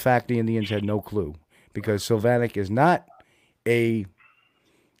 And the fact the Indians had no clue, because Sylvanic is not an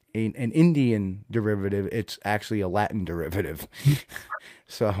Indian derivative; it's actually a Latin derivative.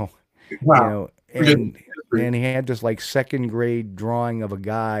 So, wow. And he had this like second grade drawing of a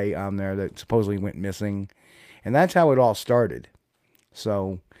guy on there that supposedly went missing, and that's how it all started.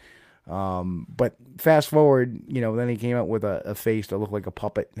 So, but fast forward, then he came out with a face that looked like a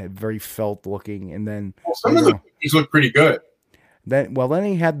puppet, very felt looking, and then some of the pictures look pretty good. Then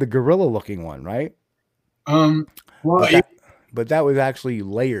he had the gorilla looking one, right? But that was actually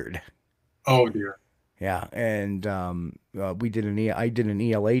layered. Oh dear. Yeah, and I did an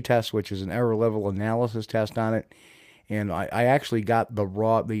ELA test, which is an error level analysis test on it, and I actually got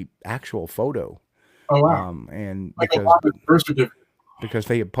the actual photo. Oh wow! And because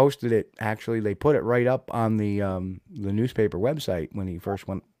they had posted it, actually they put it right up on the newspaper website when he first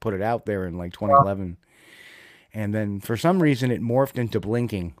put it out there in like 2011. Wow. And then for some reason it morphed into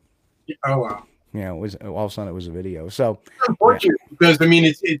blinking. Oh wow! It was all of a sudden it was a video. So it's unfortunate because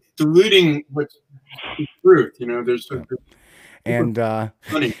it's diluting what's the truth. There's and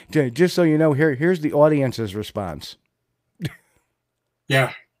just so you know, here's the audience's response.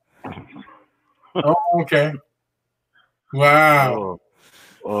 Yeah. Oh, okay. Wow.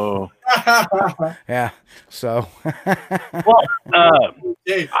 Oh. Yeah. So. Well,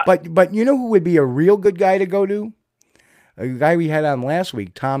 but you know who would be a real good guy to go to? A guy we had on last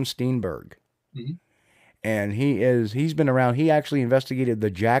week, Tom Steenberg. Mm-hmm. And he's been around. He actually investigated the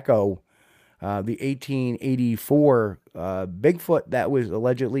Jacko, the 1884 Bigfoot that was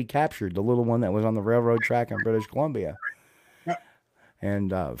allegedly captured, the little one that was on the railroad track in British Columbia.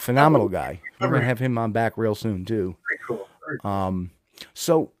 And phenomenal guy. We're going to have him on back real soon, too. Very cool. Very cool.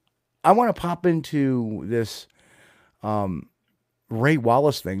 So I want to pop into this Ray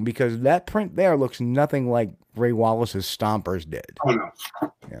Wallace thing, because that print there looks nothing like Ray Wallace's Stompers did. Oh, no.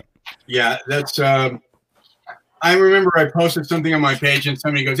 Yeah, that's... I remember I posted something on my page and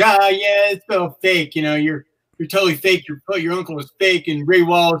somebody goes, yeah, it's so fake. You're totally fake. Your uncle was fake and Ray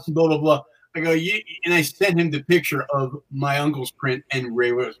Wallace and blah, blah, blah. I go, and I sent him the picture of my uncle's print and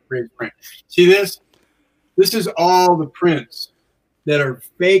Ray's print. See this? This is all the prints that are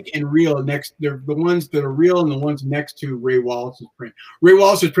fake and real. They're the ones that are real and the ones next to Ray Wallace's print. Ray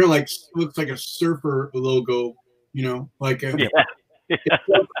Wallace's print looks like a surfer logo, like a. Yeah. It's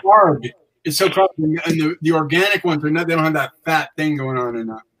so carved. It's so carved, and the organic ones they don't have that fat thing going on in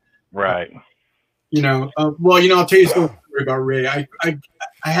that. Right. I'll tell you something about Ray. I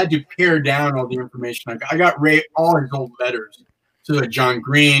had to pare down all the information. I got Ray all his old letters to like John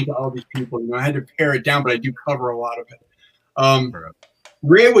Green, to all these people. I had to pare it down, but I do cover a lot of it.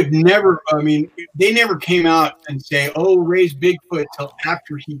 Ray would never. They never came out and say, "Oh, Ray's Bigfoot," till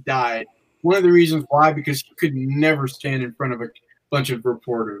after he died. One of the reasons why, because he could never stand in front of a bunch of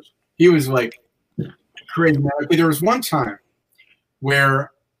reporters. He was like crazy. There was one time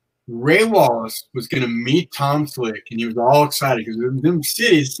where Ray Wallace was going to meet Tom Slick, and he was all excited because them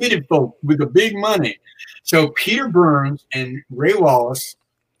city folk with the big money. So Peter Burns and Ray Wallace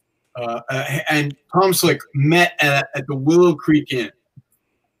and Tom Slick met at the Willow Creek Inn.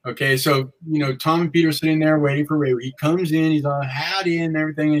 Okay, so Tom and Peter are sitting there waiting for Ray. He comes in, he's all howdy and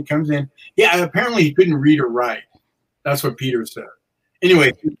everything, and he comes in. Yeah, apparently he couldn't read or write. That's what Peter said.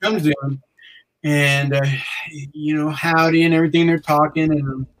 Anyway, he comes in, and howdy and everything. They're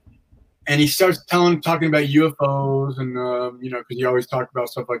talking, and he starts talking about UFOs, and because he always talked about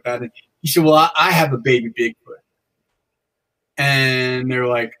stuff like that. And he said, "Well, I have a baby Bigfoot," and they're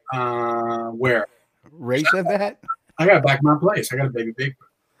like, "Where?" Ray said that. I got it back in my place. I got a baby Bigfoot.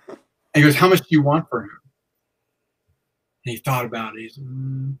 And he goes, "How much do you want for him?" And he thought about it. He said,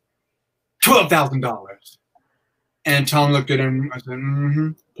 $12,000. And Tom looked at him. I said,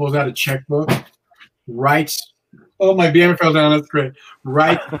 mm-hmm. Pulls out a checkbook, writes, oh, my banner fell down. That's great.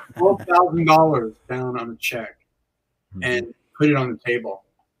 Writes $12,000 down on a check and put it on the table.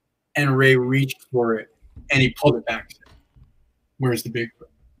 And Ray reached for it and he pulled it back. Where's the Bigfoot?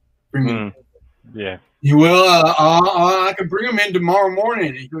 Bring me. Yeah. He will. I can bring him in tomorrow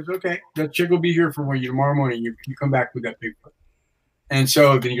morning. He goes, okay, that chick will be here for you tomorrow morning. You come back with that Bigfoot. And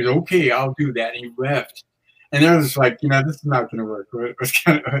so then he goes, okay, I'll do that. And he left. And I was like, this is not going to work. It was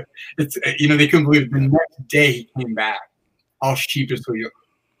kind of, they couldn't believe it. The next day he came back, all sheepishly.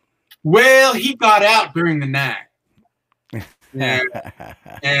 Well, he got out during the night. Yeah.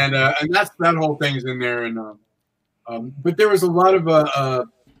 and that's that whole thing's in there. And but there was a lot of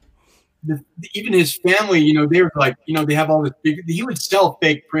even his family, they were like, they have all this big. He would sell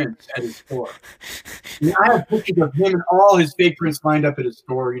fake prints at his store. I have pictures of him and all his fake prints lined up at his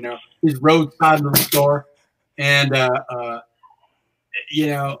store. His roadside little store, and all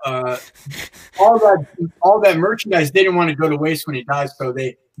that merchandise they didn't want to go to waste when he died, so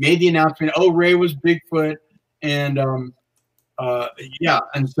they made the announcement. Oh, Ray was Bigfoot, and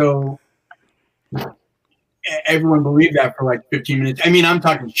and so everyone believed that for like 15 minutes. I mean, I'm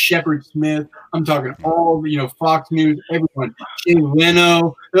talking Shepard Smith. I'm talking all Fox News, everyone. Jay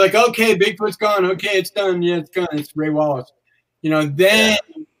Leno. They're like, okay, Bigfoot's gone. Okay, it's done. Yeah, it's gone. It's Ray Wallace. Then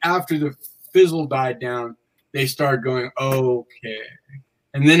after the fizzle died down, they started going, okay.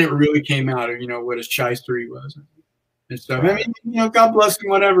 And then it really came out of, what a shyster he was and stuff. I mean, God bless him,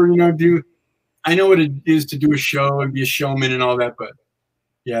 whatever, I know what it is to do a show and be a showman and all that, but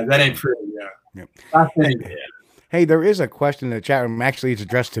yeah, that ain't true. Yeah. Yep. Hey, there is a question in the chat room. Actually, it's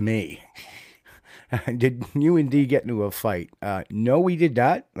addressed to me. Did you and D get into a fight? No, we did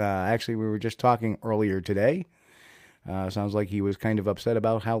not. Actually, we were just talking earlier today. Sounds like he was kind of upset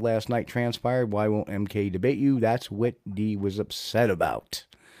about how last night transpired. Why won't MK debate you? That's what D was upset about.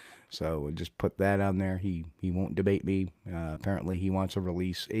 So we'll just put that on there. He won't debate me. Apparently, he wants to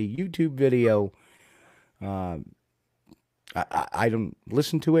release a YouTube video. I don't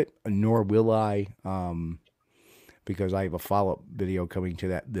listen to it, nor will I, because I have a follow-up video coming to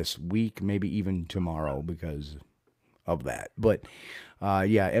that this week, maybe even tomorrow because of that. But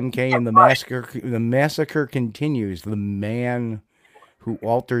MK and the massacre continues. The man who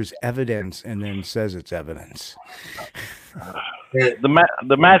alters evidence and then says it's evidence.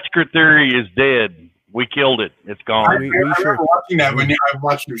 The massacre theory is dead. We killed it. It's gone. I remember watching that when I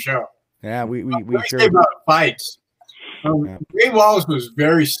watched your show. Yeah, we sure. Say about fights. Ray Wallace was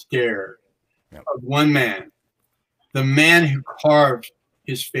very scared of one man, the man who carved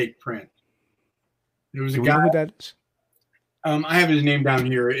his fake print. There was a guy. Know who that is? I have his name down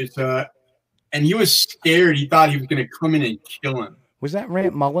here. It's and he was scared. He thought he was going to come in and kill him. Was that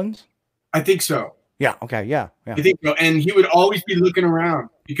Rant Mullins? I think so. Yeah. Okay. Yeah. I think so. And he would always be looking around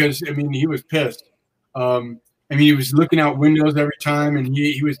because he was pissed. He was looking out windows every time, and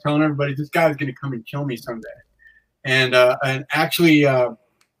he was telling everybody, "This guy's going to come and kill me someday." And actually,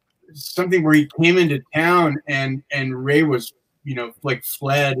 something where he came into town, and Ray was,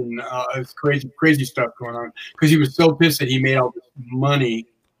 fled, and it was crazy stuff going on because he was so pissed that he made all this money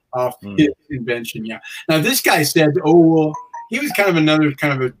off his invention. Yeah. Now this guy said, "Oh well," he was kind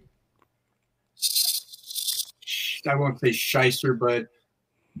of a, I won't say shyster, but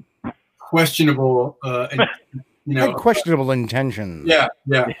questionable. Questionable intentions. Yeah.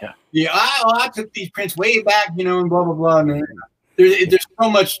 I took these prints way back, and blah blah blah. And there's so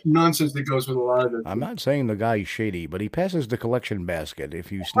much nonsense that goes with a lot of it. I'm not saying the guy's shady, but he passes the collection basket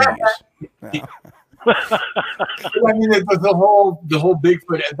if you sneeze. The whole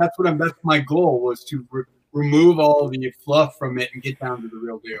Bigfoot. That's my goal was to remove all the fluff from it and get down to the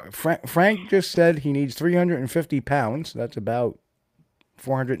real deal. Frank just said he needs 350 pounds. That's about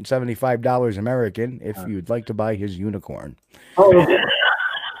 $475 American if you'd like to buy his unicorn. Oh,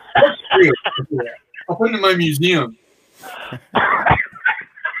 that's great. I'll put it in my museum. I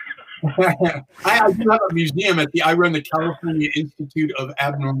do have a museum I run the California Institute of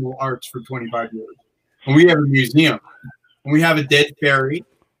Abnormal Arts for 25 years. And we have a museum. And we have a dead fairy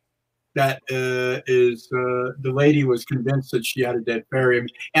that is the lady was convinced that she had a dead fairy.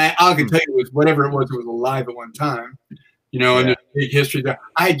 And I can tell you it was whatever it was alive at one time. And there's a big history there.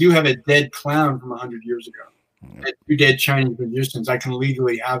 I do have a dead clown from 100 years ago. And 2 dead Chinese magicians. I can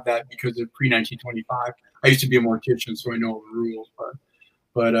legally have that because of pre-1925. I used to be a mortician, so I know all the rules.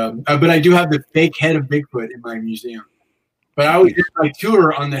 But I do have the fake head of Bigfoot in my museum. But I always did my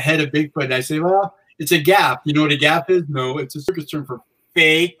tour on the head of Bigfoot. And I say, well, it's a gap. You know what a gap is? No, it's a circus term for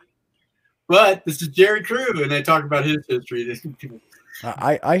fake. But this is Jerry Crew, and I talk about his history.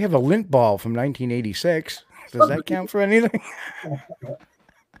 I have a lint ball from 1986. Does that count for anything?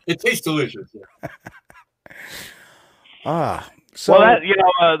 It tastes delicious. Yeah. So Well,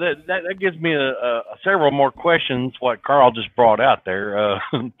 that gives me several more questions. What Carl just brought out there,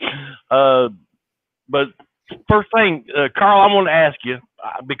 but first thing, Carl, I want to ask you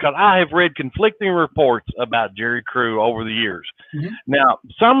because I have read conflicting reports about Jerry Crew over the years. Mhm. Now,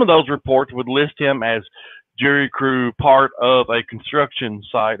 some of those reports would list him as Jerry Crew part of a construction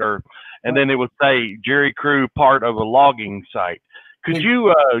site, and then it would say Jerry Crew part of a logging site. Could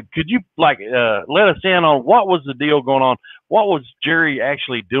you let us in on what was the deal going on? What was Jerry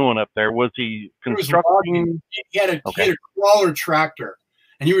actually doing up there? Was he constructing? He had a crawler tractor,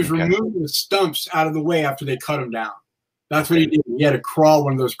 and he was removing the stumps out of the way after they cut them down. That's what he did. He had to crawl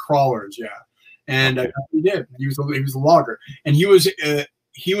one of those crawlers, yeah, and he did. He was a logger, and he was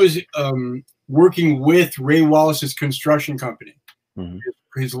working with Ray Wallace's construction company,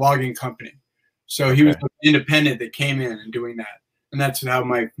 his logging company. So he was an independent that came in and doing that. And that's how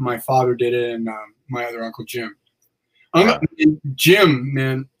my father did it, and my other uncle Jim. Jim,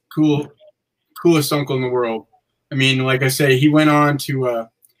 man, coolest uncle in the world. I mean, like I say, he went on to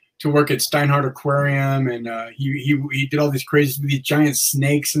work at Steinhardt Aquarium, and he did all these crazy, these giant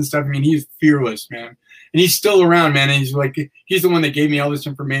snakes and stuff. I mean, he's fearless, man, and he's still around, man. And he's the one that gave me all this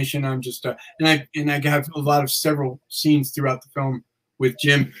information. I'm just and I have several scenes throughout the film with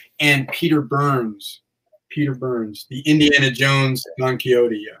Jim and Peter Burns. Peter Burns, the Indiana Jones Don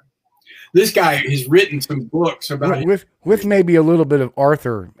Quixote. Yeah, this guy has written some books about with maybe a little bit of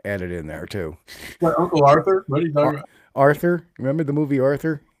Arthur added in there too. What, Uncle Arthur? What are you talking about? Arthur, remember the movie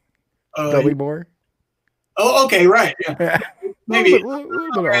Arthur? Dudley Moore. Oh, okay, right. Yeah, maybe a little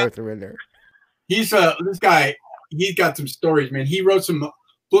bit of Arthur in there. He's this guy. He's got some stories, man. He wrote some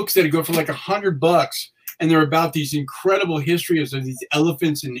books that go for like $100. And they're about these incredible histories of these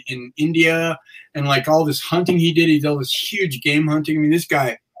elephants in India and like all this hunting he did. He did all this huge game hunting. I mean, this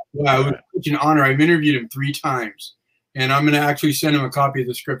guy, wow, it was such an honor. I've interviewed him 3 times. And I'm going to actually send him a copy of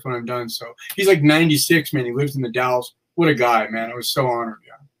the script when I'm done. So he's like 96, man. He lives in the Dalles. What a guy, man. I was so honored.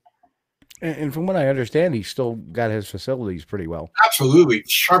 Yeah. And from what I understand, he's still got his facilities pretty well. Absolutely.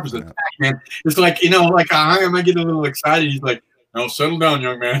 Sharp as a tack, man. It's like, I might get a little excited. He's like, no, settle down,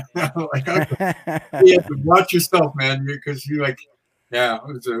 young man. Like, you have to watch yourself, man, because you're like, yeah,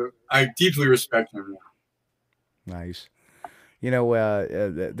 I deeply respect him. Nice.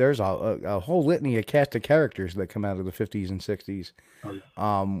 There's a whole litany of cast of characters that come out of the 50s and 60s. Oh,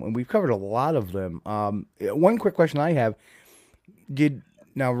 yeah. And we've covered a lot of them. One quick question I have,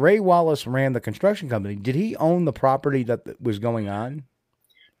 now Ray Wallace ran the construction company. Did he own the property that was going on?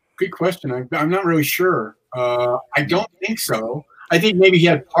 Good question. I'm not really sure. I don't think so. I think maybe he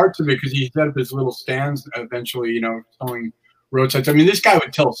had parts of it because he set up his little stands eventually, selling roadsides. I mean, this guy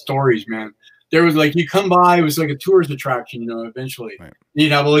would tell stories, man. There was like, you come by, it was like a tourist attraction, eventually. Right.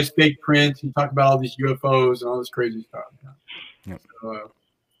 You'd have all these fake prints and talk about all these UFOs and all this crazy stuff. Yeah. Yep. So,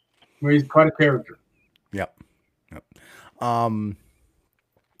 he's quite a character. Yep.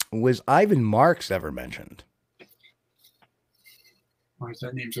 Was Ivan Marks ever mentioned? Why is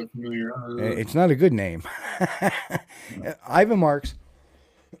that name so familiar? It's not a good name. Ivan Marks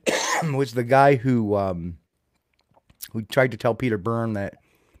was the guy who tried to tell Peter Byrne that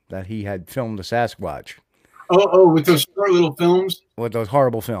he had filmed the Sasquatch. Oh, with those short little films? With those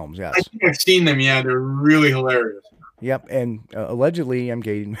horrible films, yes. I think I've seen them, yeah. They're really hilarious. Yep, and allegedly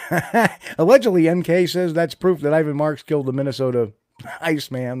MK says that's proof that Ivan Marks killed the Minnesota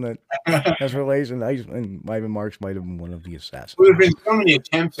Iceman that has relation. And Ivan Marks might have been one of the assassins. Well, there have been so many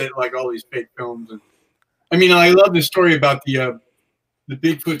attempts at like all these fake films, and I mean, I love the story about the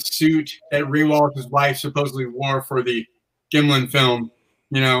Bigfoot suit that Ray Wallace's wife supposedly wore for the Gimlin film.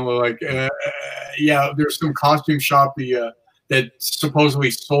 Yeah, there's some costume shop that supposedly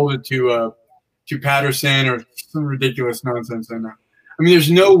sold it to Patterson or some ridiculous nonsense. I mean,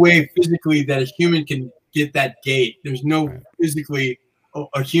 there's no way physically that a human can get that gait. There's no physically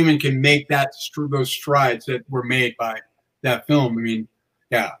a human can make those strides that were made by that film. I mean,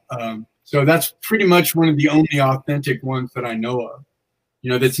 yeah. So that's pretty much one of the only authentic ones that I know of.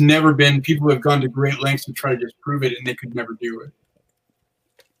 That's never been. People have gone to great lengths to try to disprove it, and they could never do it.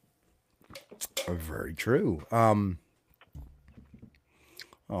 Very true. Oh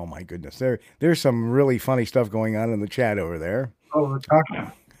my goodness, there's some really funny stuff going on in the chat over there. Oh, we're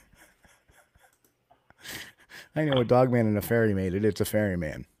talking. I know a dogman and a ferryman. It's a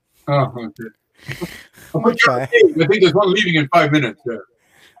ferryman. Oh, okay. I think there's one leaving in 5 minutes. Yeah.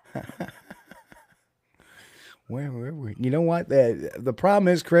 Where we? You know what? The problem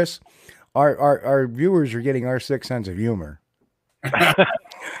is, Chris, our viewers are getting our 6 sense of humor.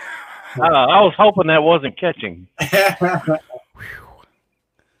 I was hoping that wasn't catching.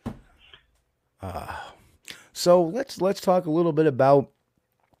 So let's talk a little bit about.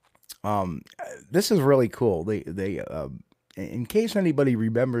 This is really cool. They in case anybody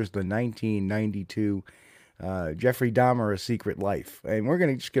remembers the 1992 Jeffrey Dahmer: A Secret Life, and we're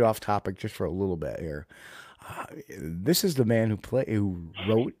gonna just get off topic just for a little bit here. This is the man who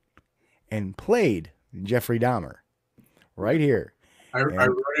wrote and played Jeffrey Dahmer, right here. I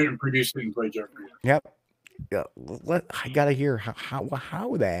wrote it and produced it and played Jeffrey. Yep. Yeah, I gotta hear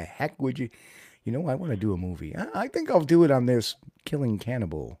how the heck would you? You know, I want to do a movie. I think I'll do it on this Killing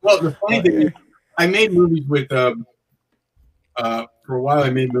Cannibal. Well, the funny thing is, I made movies with for a while. I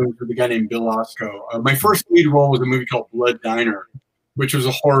made movies with a guy named Bill Osco. My first lead role was a movie called Blood Diner, which was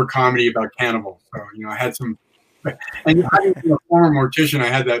a horror comedy about cannibals. So I had some. And I was a former mortician. I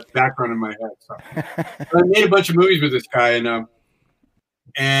had that background in my head. So I made a bunch of movies with this guy,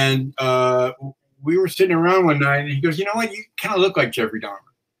 and we were sitting around one night, and he goes, "You know what? You kind of look like Jeffrey Dahmer."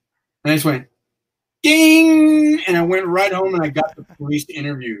 And I just went, ding! And I went right home and I got the police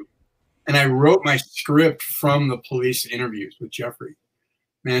interview. And I wrote my script from the police interviews with Jeffrey.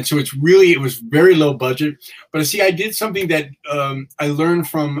 Man, so it was very low budget. But see, I did something that I learned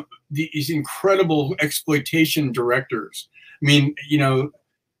from these incredible exploitation directors. I mean, you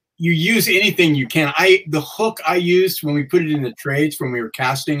use anything you can. The hook I used when we put it in the trades, when we were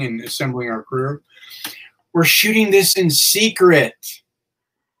casting and assembling our crew, we're shooting this in secret.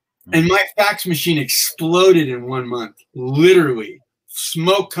 And my fax machine exploded in 1 month, literally.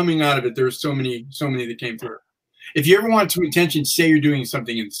 Smoke coming out of it. There were so many that came through. If you ever want some attention, say you're doing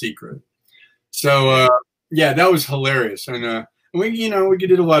something in secret. So yeah, that was hilarious. And we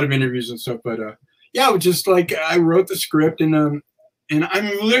did a lot of interviews and stuff. But yeah, it was just like I wrote the script, and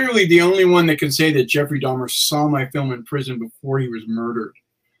I'm literally the only one that can say that Jeffrey Dahmer saw my film in prison before he was murdered.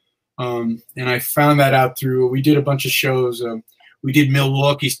 And I found that out through. We did a bunch of shows. We did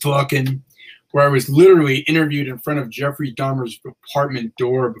Milwaukee's Talking, where I was literally interviewed in front of Jeffrey Dahmer's apartment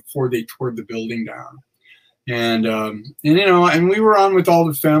door before they tore the building down. And we were on with all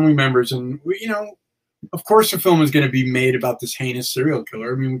the family members, and of course the film was going to be made about this heinous serial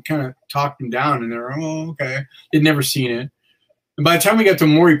killer. I mean, we kind of talked them down, and they're, oh, okay. They'd never seen it. And by the time we got to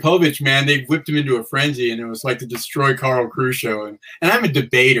Maury Povich, man, they whipped him into a frenzy, and it was like the Destroy Carl Crew show. And I'm a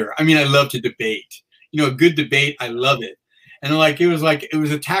debater. I mean, I love to debate. A good debate, I love it. And it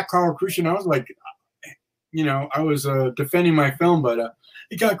was Attack Carl Crucian. I was like, I was defending my film, but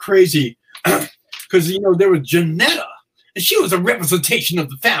it got crazy because there was Janetta, and she was a representation of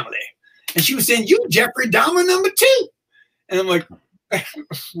the family, and she was saying, "You Jeffrey Dahmer #2," and I'm like,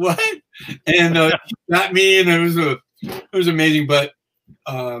 "What?" And she got me, and it was amazing. But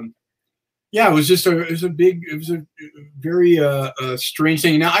yeah, it was a very strange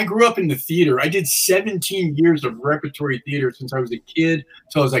thing. Now, I grew up in the theater. I did 17 years of repertory theater since I was a kid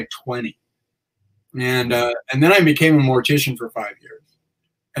till I was like 20. And then I became a mortician for 5 years.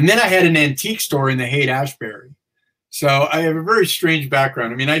 And then I had an antique store in the Haight-Ashbury. So I have a very strange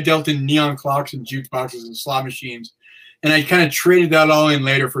background. I mean, I dealt in neon clocks and jukeboxes and slot machines. And I kind of traded that all in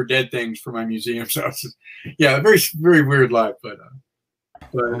later for dead things for my museum. So, yeah, a very, very weird life. But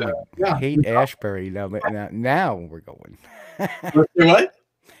yeah. Haight-Ashbury. Now we're going. What?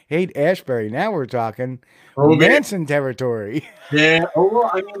 Haight-Ashbury. Now we're talking Manson territory. Yeah. Oh,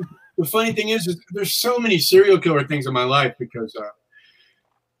 well, I mean, the funny thing is there's so many serial killer things in my life because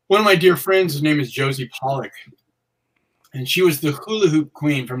one of my dear friends, his name is Josie Pollock, and she was the hula hoop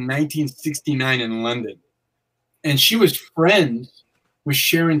queen from 1969 in London, and she was friends with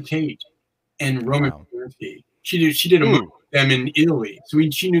Sharon Tate and Roman Polanski. She did a movie with them in Italy, so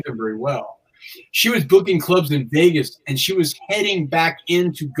she knew them very well. She was booking clubs in Vegas, and she was heading back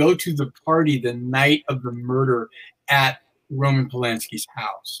in to go to the party the night of the murder at Roman Polanski's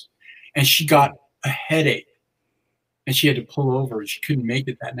house. And she got a headache, and she had to pull over, and she couldn't make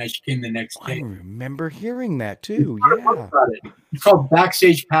it that night. She came the next day. I remember hearing that, too. Yeah. It's called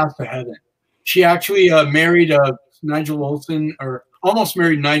Backstage Pass to Heaven. She actually married Nigel Olsen, or almost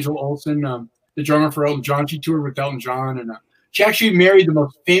married Nigel Olsen, the drummer for Elton John. She toured with Elton John, and she actually married the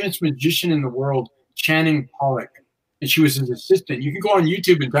most famous magician in the world, Channing Pollock, and she was his assistant. You can go on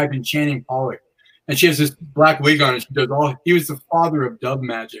YouTube and type in Channing Pollock, and she has this black wig on, and she does all. He was the father of dub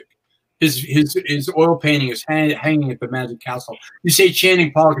magic. His oil painting is hanging at the Magic Castle. You say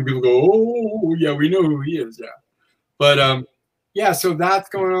Channing Pollock, and people go, "Oh, yeah, we know who he is." Yeah, but yeah, so that's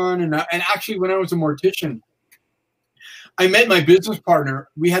going on, and actually, when I was a mortician, I met my business partner.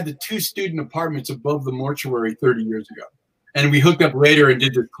 We had the 2 student apartments above the mortuary 30 years ago, and we hooked up later and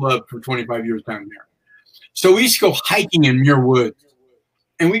did this club for 25 years down there. So we used to go hiking in Muir Woods.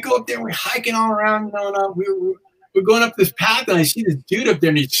 And we go up there and we're hiking all around. We're going up this path, and I see this dude up there,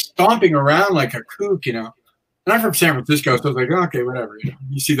 and he's stomping around like a kook, you know. And I'm from San Francisco, so I was like, okay, whatever.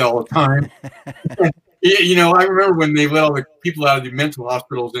 You see that all the time. You know, I remember when they let all the people out of the mental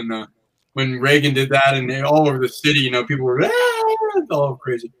hospitals, and when Reagan did that, and all over the city, you know, people were all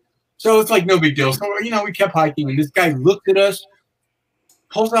crazy. So it's like no big deal. So, you know, we kept hiking, and this guy looked at us,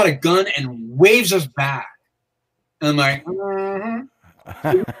 pulls out a gun, and waves us back. And I'm like,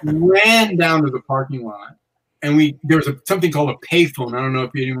 we ran down to the parking lot. And there was something called a payphone. I don't know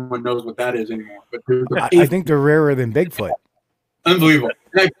if anyone knows what that is anymore. But I think they're rarer than Bigfoot. Unbelievable.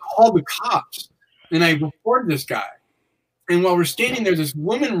 And I called the cops, and I reported this guy. And while we're standing there, this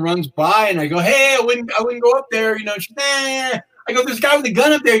woman runs by, and I go, "Hey, I wouldn't go up there." You know, she's, I go, "There's a guy with a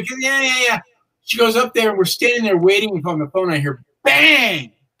gun up there." She goes, yeah. She goes up there, and we're standing there waiting on the phone. I hear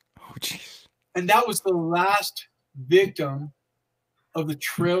bang. Oh, jeez. And that was the last victim of the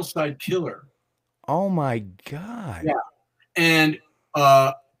Trailside Killer. Oh my God. Yeah. And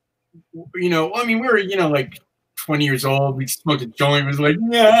you know, I mean, we were, you know, like 20 years old. We smoked a joint. It was like,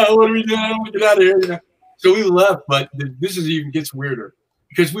 yeah, what are we doing? We get out of here. You know? So we left, but this even gets weirder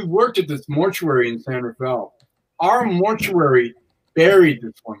because we worked at this mortuary in San Rafael. Our mortuary buried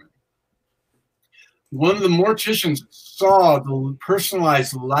this woman. One of the morticians saw the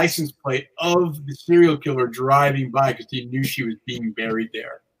personalized license plate of the serial killer driving by because he knew she was being buried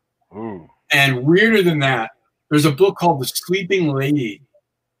there. Ooh. And weirder than that, there's a book called The Sleeping Lady,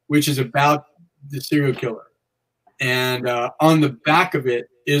 which is about the serial killer. And on the back of it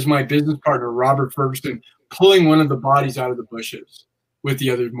is my business partner, Robert Ferguson, pulling one of the bodies out of the bushes with the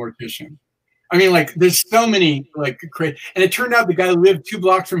other mortician. I mean, like, there's so many, like, crazy. And it turned out the guy lived 2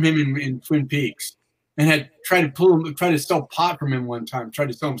 blocks from him in Twin Peaks and had tried to sell pot from him one time, tried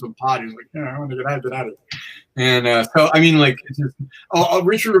to sell him some pot. He was like, yeah, I want to get out of it. And so, I mean, like, it's just,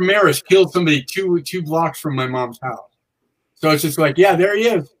 Richard Ramirez killed somebody two blocks from my mom's house. So it's just like, yeah, there he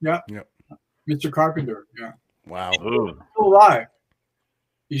is. Yeah. Yep. Mr. Carpenter. Yeah. Wow. He's still alive.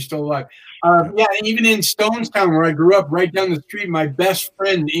 He's still alive. Yeah, and even in Stonestown, where I grew up, right down the street, my best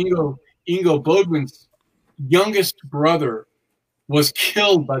friend, Ingo Bodwin's youngest brother was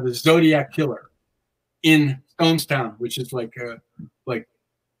killed by the Zodiac Killer in Stonestown, which is like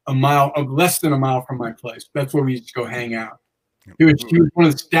a mile, less than a mile from my place. That's where we used to go hang out. He was one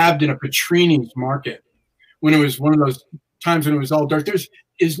of the stabbed in a Petrini's market when it was one of those times when it was all dark.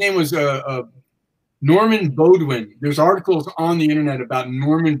 His name was Norman Bodwin. There's articles on the internet about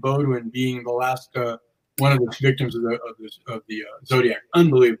Norman Bodwin being the last one of the victims of the Zodiac.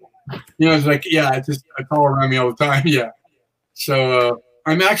 Unbelievable. You know, it's like, yeah, it's all around me all the time. Yeah. So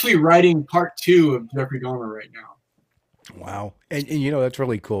I'm actually writing part 2 of Jeffrey Dahmer right now. Wow. And you know, that's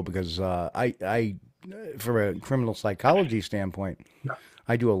really cool because I from a criminal psychology standpoint, yeah,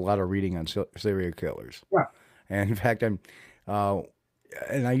 I do a lot of reading on serial killers. Yeah. And in fact, and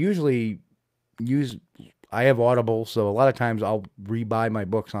I usually I have Audible, so a lot of times I'll rebuy my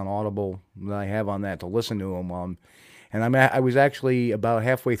books on Audible that I have on that to listen to them. And I was actually about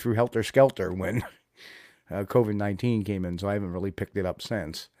halfway through Helter Skelter when COVID-19 came in, so I haven't really picked it up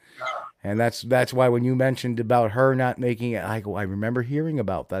since. And that's why when you mentioned about her not making it, I remember hearing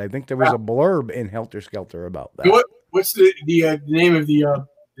about that. I think there was a blurb in Helter Skelter about that. What's the name of the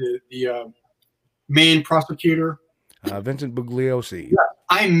main prosecutor? Vincent Bugliosi. Yeah,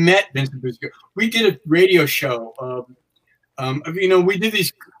 I met Vincent Bugliosi. We did a radio show. You know, we did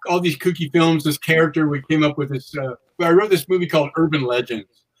all these kooky films. This character, we came up with this. I wrote this movie called Urban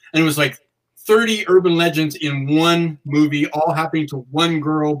Legends, and it was like 30 urban legends in one movie, all happening to one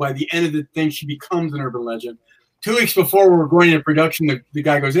girl. By the end of the thing, she becomes an urban legend. 2 weeks before we were going into production, the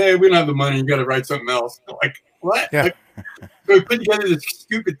guy goes, "Hey, we don't have the money. You got to write something else." I'm like, what? Yeah. So we put together this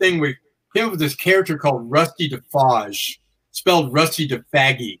stupid thing. We came up with this character called Rusty DeFage, spelled Rusty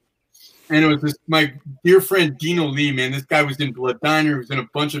DeFaggy. And it was this, my dear friend Dino Lee, man. This guy was in Blood Diner. He was in a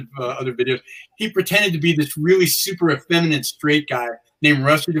bunch of other videos. He pretended to be this really super effeminate straight guy named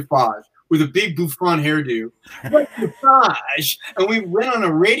Rusty DeFage with a big bouffant hairdo. Rusty DeFage. And we went on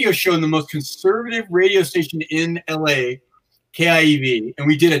a radio show in the most conservative radio station in LA, KIEV. And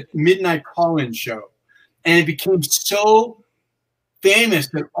we did a midnight call-in show. And it became so famous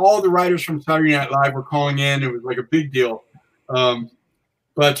that all the writers from Saturday Night Live were calling in. It was like a big deal.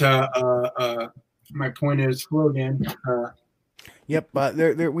 But my point is, hello again. Yep,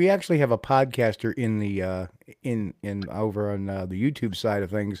 we actually have a podcaster in the in over on the YouTube side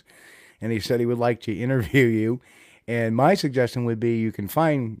of things, and he said he would like to interview you. And my suggestion would be you can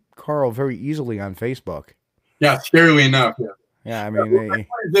find Carl very easily on Facebook. Yeah, scarily enough. Yeah. Yeah, I mean,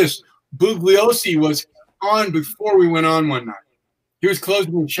 this Bugliosi was on before we went on one night. He was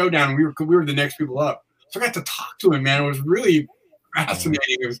closing the show down, and we were the next people up. So I got to talk to him, man. It was really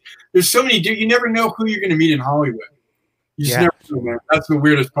fascinating. There's so many dudes. You never know who you're going to meet in Hollywood. You just never know, man. That's the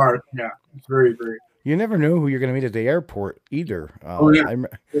weirdest part. Yeah, it's very, very. You never know who you're going to meet at the airport either.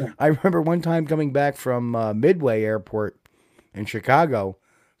 I remember one time coming back from Midway Airport in Chicago,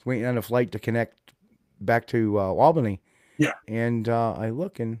 waiting on a flight to connect back to Albany. Yeah. And I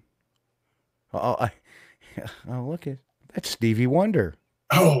look and I look at that's Stevie Wonder.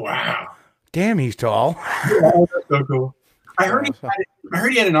 Oh wow! Damn, he's tall. Oh, that's so cool. I heard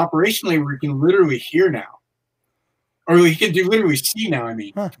he had an operation where he can literally hear now, or he can literally see now. I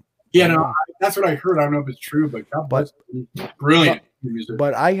mean. Huh. Yeah, no, that's what I heard. I don't know if it's true, but God bless him. Brilliant music.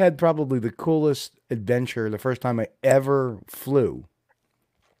 But I had probably the coolest adventure the first time I ever flew.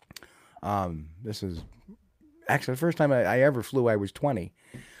 This is actually the first time I ever flew. I was 20,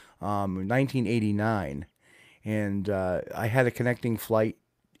 1989, and I had a connecting flight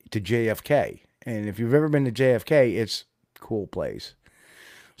to JFK. And if you've ever been to JFK, it's a cool place.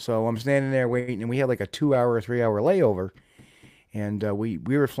 So I'm standing there waiting, and we had like a 2-hour, 3-hour layover. And we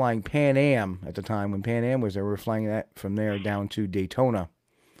were flying Pan Am at the time. When Pan Am was there, we were flying that from there down to Daytona.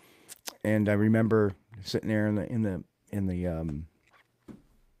 And I remember sitting there in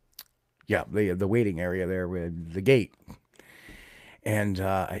the waiting area there with the gate. And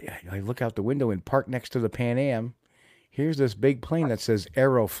I look out the window and park next to the Pan Am. Here's this big plane that says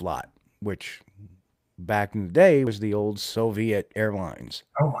Aeroflot, which back in the day was the old Soviet Airlines.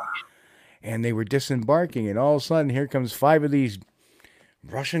 Oh wow. And they were disembarking, and all of a sudden, here comes 5 of these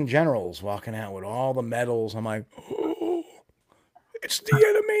Russian generals walking out with all the medals. I'm like, oh, it's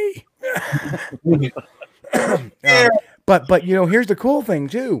the enemy. But you know, here's the cool thing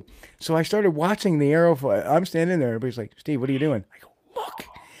too. So I started watching the Aeroflot. I'm standing there. Everybody's like, Steve, what are you doing? I go, look.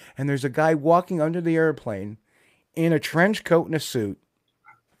 And there's a guy walking under the airplane in a trench coat and a suit,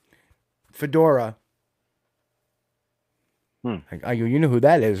 fedora. I go, you know who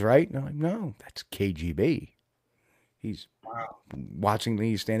that is, right? And I'm like, no, that's KGB. He's watching.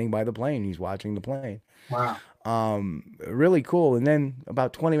 He's standing by the plane. He's watching the plane. Wow. Really cool. And then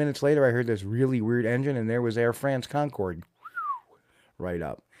about 20 minutes later, I heard this really weird engine, and there was Air France Concorde right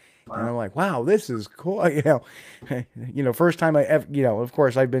up. Wow. And I'm like, wow, this is cool. You know, first time I ever, you know, of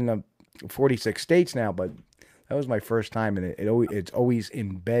course, I've been to 46 states now, but that was my first time, and it's always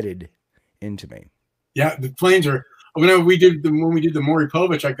embedded into me. Yeah, the planes are. When we did the Maury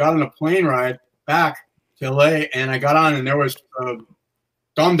Povich, I got on a plane ride back to LA, and I got on, and there was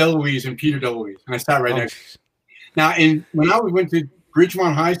Dom DeLuise and Peter DeLuise, and I sat right next. Now, when I went to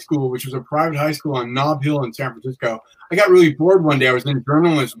Bridgemont High School, which was a private high school on Nob Hill in San Francisco, I got really bored one day. I was in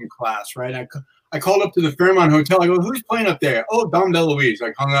journalism class, right? I called up to the Fairmont Hotel. I go, "Who's playing up there?" "Oh, Dom DeLuise."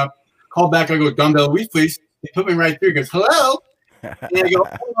 I hung up, called back. I go, "Dom DeLuise, please." They put me right through. He goes, "Hello." And I go,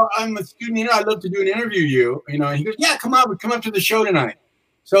 "Oh, I'm a student here. I'd love to do an interview you." You know, and he goes, "Yeah, come on. We come up to the show tonight."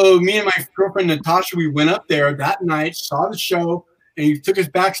 So me and my girlfriend Natasha, we went up there that night, saw the show, and he took us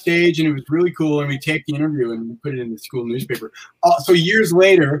backstage, and it was really cool. And we taped the interview and we put it in the school newspaper. So years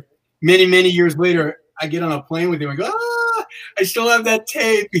later, many years later, I get on a plane with him. I go, I still have that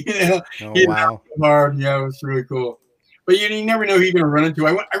tape. You know, oh, wow. Hard. Yeah, it was really cool. But you never know who you're going to run into.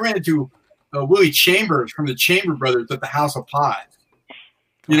 I ran into Willie Chambers from the Chamber Brothers at the House of Pies.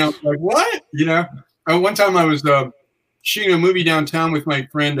 You know, like what? You know, one time I was shooting a movie downtown with my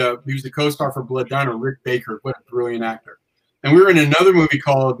friend. He was the co-star for Blood Diner, Rick Baker. What a brilliant actor. And we were in another movie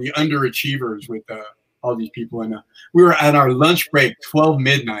called The Underachievers with all these people. And we were at our lunch break, 12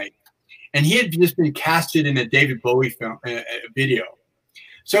 midnight. And he had just been casted in a David Bowie film, video.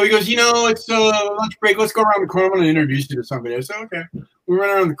 So he goes, you know, it's lunch break. Let's go around the corner. I'm going to introduce you to somebody. I said, okay. We run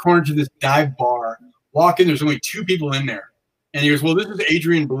around the corner to this dive bar. Walk in. There's only 2 people in there. And he goes, well, this is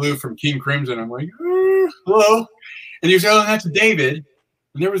Adrian Belew from King Crimson. I'm like, hello. And he goes, oh, that's David.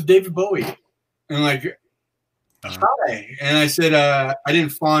 And there was David Bowie. And I'm like, hi. And I said, I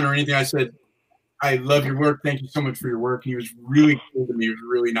didn't fawn or anything. I said, I love your work. Thank you so much for your work. And he was really cool to me. He was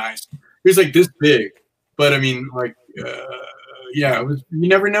really nice. He was like this big. But I mean, like, yeah, it was. You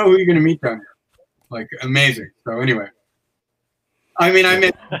never know who you're going to meet down here. Like, amazing. So anyway. I mean, I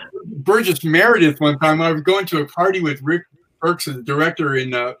met Burgess Meredith one time. I was going to a party with Rick Burks, the director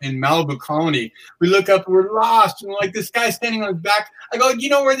in Malibu Colony. We look up, and we're lost, and like this guy standing on his back. I go, you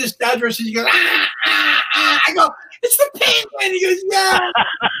know where this address is? He goes, I go, it's the Penguin. He goes, yeah.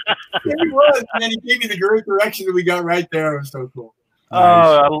 There he was, and then he gave me the great directions that we got right there. It was so cool.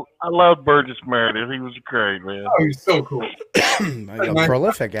 Nice. Oh, I love Burgess Meredith. He was great, man. Oh, he's so cool. A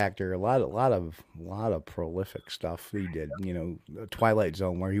prolific actor. A lot of prolific stuff he did. You know, Twilight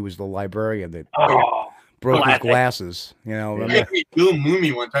Zone, where he was the librarian that broke his Classic. glasses. You know, He remember? had Bill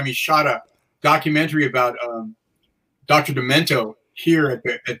Mooney one time. He shot a documentary about Dr. Demento here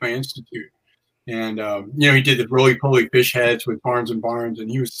at my institute. And, he did the roly-poly fish heads with Barnes and Barnes, and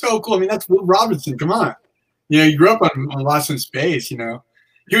he was so cool. I mean, that's Will Robinson. Come on. He grew up on Lost in Space, He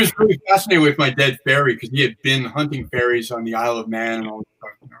was really fascinated with my dead fairy because he had been hunting fairies on the Isle of Man and all that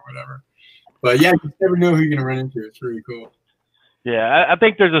stuff, whatever. But, yeah, you never know who you're going to run into. It's really cool. Yeah, I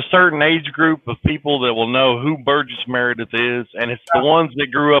think there's a certain age group of people that will know who Burgess Meredith is, and it's the ones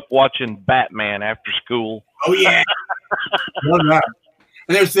that grew up watching Batman after school. Oh, yeah. Love that.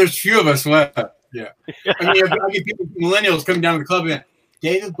 And there's few of us left. Yeah. I mean, I get people, millennials coming down to the club and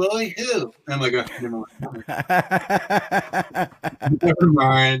David Bowie, who? And I'm like, never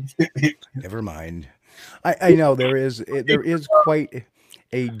mind. Never mind. I know there is quite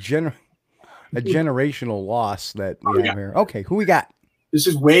a generational loss that we have here. Okay, who we got? This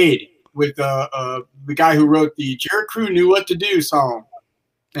is Wade with the guy who wrote the Jared Crew Knew What to Do song.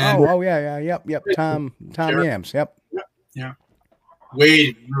 And Yep. Tom Yams. Yep. Yeah.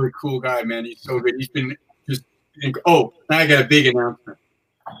 Wade, really cool guy, man. He's so good. He's been just. Oh, now I got a big announcement.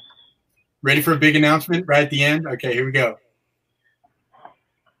 Ready for a big announcement right at the end? Okay, here we go.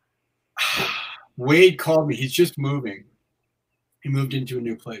 Wade called me. He's just moving. He moved into a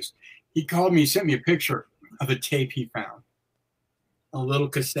new place. He called me. He sent me a picture of a tape he found, a little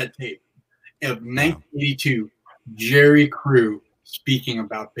cassette tape of 1982 Jerry Crew speaking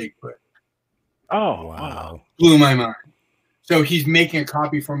about Bigfoot. Oh, wow. Blew my mind. So he's making a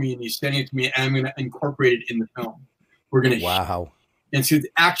copy for me and he's sending it to me, and I'm going to incorporate it in the film. We're going to wow. And so it's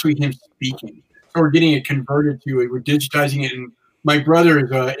actually him speaking. So we're getting it converted to it. We're digitizing it, and my brother is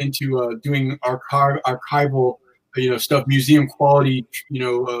into doing archival, stuff, museum quality,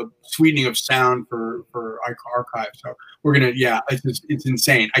 sweetening of sound for archive. So we're gonna, it's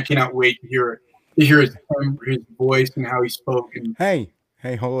insane. I cannot wait to hear it, to hear his voice and how he spoke. And hey,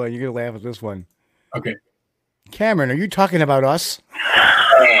 hold on, you're gonna laugh at this one. Okay, Cameron, are you talking about us?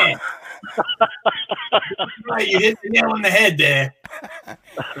 Right, you hit the nail on the head there.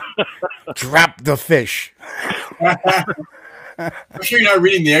 Drop the fish. I'm sure you're not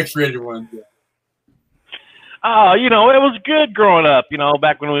reading the X-rated ones yet. Oh, it was good growing up,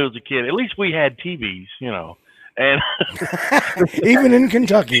 back when we was a kid. At least we had TVs, and even in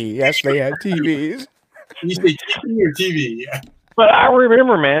Kentucky, yes, they had TVs. You say TV or TV? Yeah. But I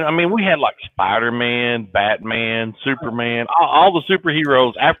remember, man, I mean, we had like Spider-Man, Batman, Superman, all the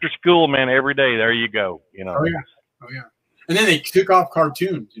superheroes after school, man, every day. There you go, Oh, yeah. And then they took off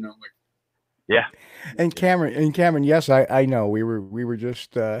cartoons, Yeah. And Cameron, yes, I know. We were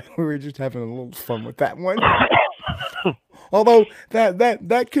just having a little fun with that one. Although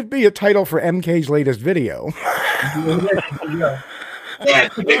that could be a title for MK's latest video.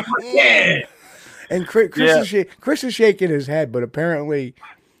 Yeah. And Chris is shaking his head, but apparently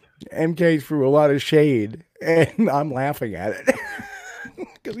MK threw a lot of shade, and I'm laughing at it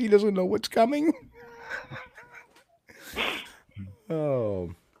because he doesn't know what's coming. Oh.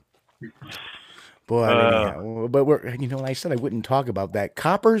 Boy, anyhow, but I said I wouldn't talk about that.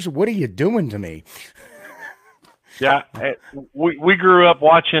 Coppers, what are you doing to me? Yeah, we grew up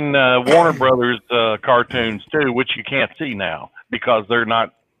watching Warner Brothers cartoons too, which you can't see now because they're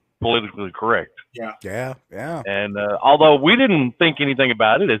not politically correct. Yeah. And although we didn't think anything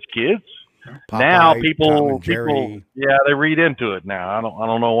about it as kids, Popeye, now Tom people, and Jerry. they read into it now. I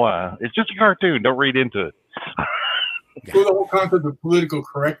don't know why. It's just a cartoon. Don't read into it. So the whole concept of political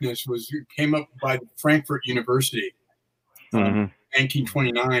correctness came up by Frankfurt University in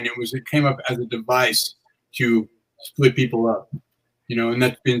 1929. It came up as a device to split people up, and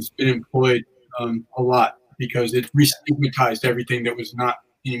that's been employed a lot because it re-stigmatized everything that was not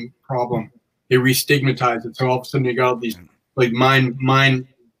any problem. They re-stigmatized it, so all of a sudden you got all these like mine,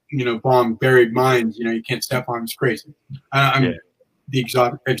 bomb buried mines. You can't step on. It's crazy. I'm the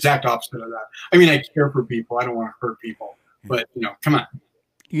exact opposite of that. I mean, I care for people. I don't want to hurt people, but come on.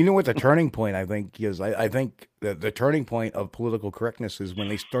 You know what the turning point I think is? I think the turning point of political correctness is when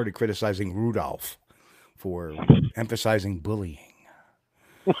they started criticizing Rudolph for emphasizing bullying.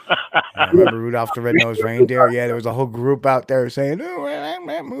 Remember Rudolph the Red-Nosed Reindeer? Yeah, there was a whole group out there saying, "Oh,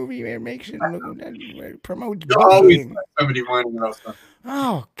 that movie promotes bullying." Somebody whining about something.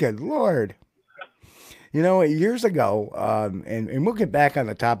 Oh, good Lord. Years ago, and we'll get back on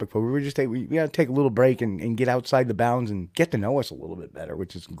the topic, but we got to take a little break and get outside the bounds and get to know us a little bit better,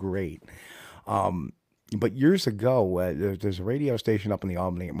 which is great. But years ago, there's a radio station up in the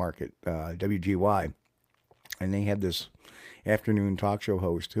Albany Market, WGY, and they had this afternoon talk show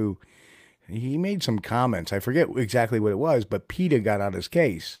host who he made some comments. I forget exactly what it was, but PETA got on his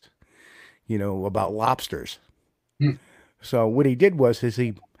case. about lobsters. Hmm. So what he did was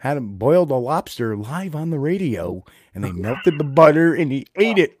he had him boil the lobster live on the radio, and they melted the butter, and he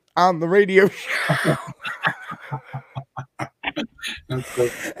ate it on the radio show. That's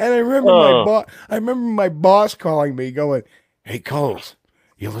good. And I remember my boss calling me, going, "Hey, Coles,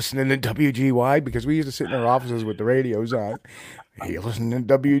 you listening to WGY?" Because we used to sit in our offices with the radios on. "Hey, you listening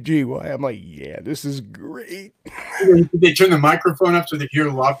to WGY?" I'm like, "Yeah, this is great." They turn the microphone up so they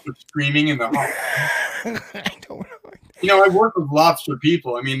hear lobster screaming in the hall. I don't know. I work with lobster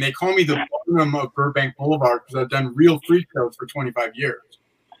people. I mean, they call me the Barnum of Burbank Boulevard because I've done real freak shows for 25 years.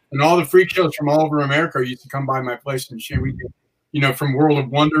 And all the freak shows from all over America used to come by my place and share. We did, from World of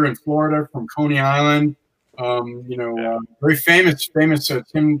Wonder in Florida, from Coney Island, very famous Tim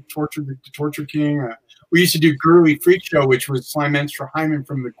the Torture King. We used to do Girly Freak Show, which was Slimenstra Hyman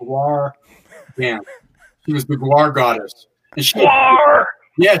from the Gwar band. She was the Gwar goddess. And she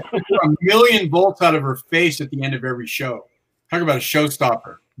she took 1 million volts out of her face at the end of every show. Talk about a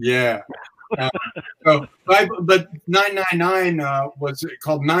showstopper. Yeah. But 999 was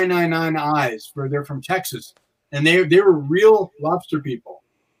called 999 Eyes. They're from Texas, and they were real lobster people.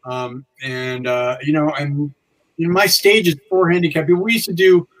 And my stage is for handicapped people. We used to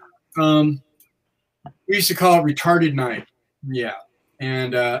do, we used to call it Retarded Night. Yeah,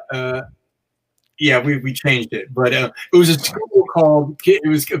 and we changed it, but it was a school it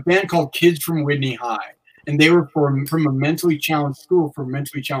was a band called Kids from Whitney High. And they were from a mentally challenged school for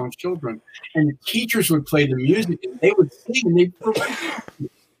mentally challenged children. And the teachers would play the music, and they would sing, and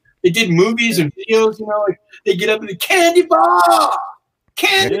they did movies and videos, like they get up in the candy bar,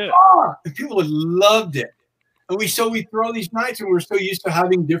 and people would loved it. And we throw these nights, and we're so used to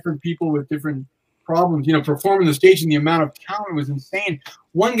having different people with different problems, performing the stage, and the amount of talent was insane.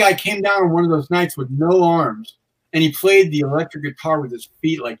 One guy came down on one of those nights with no arms, and he played the electric guitar with his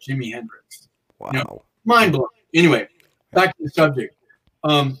feet like Jimi Hendrix. Wow. Mind blowing. Anyway, back to the subject.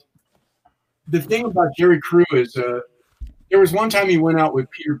 The thing about Jerry Crew is there was one time he went out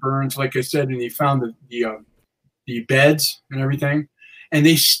with Peter Burns, like I said, and he found the beds and everything. And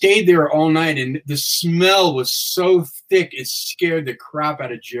they stayed there all night, and the smell was so thick it scared the crap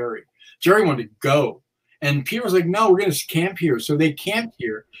out of Jerry. Jerry wanted to go. And Peter was like, "No, we're going to camp here." So they camped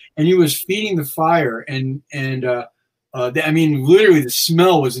here, and he was feeding the fire, and literally the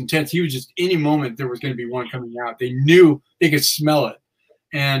smell was intense. He was just, any moment there was going to be one coming out. They knew, they could smell it.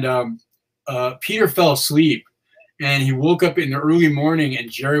 And Peter fell asleep, and he woke up in the early morning,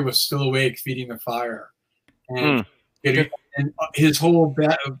 and Jerry was still awake feeding the fire. And, and his whole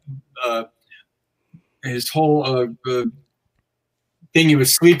thing he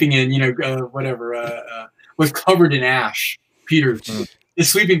was sleeping in, was covered in ash. His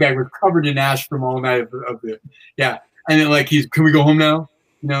sleeping bag was covered in ash from all night of the, And then can we go home now?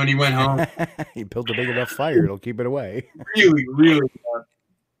 And he went home. He built a big enough fire; it'll keep it away. Really, really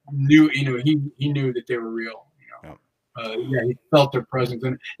knew. He knew that they were real. He felt their presence,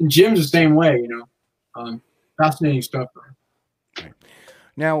 and Jim's the same way. Fascinating stuff. Right.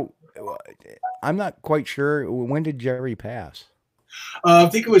 Now, I'm not quite sure, when did Jerry pass? I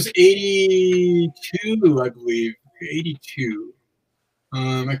think it was 82. I believe 82.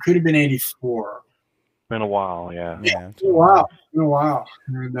 It could have been 84. Been a while, yeah. Yeah, been a while.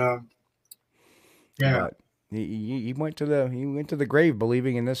 And but he went to the grave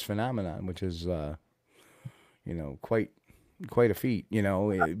believing in this phenomenon, which is quite a feat,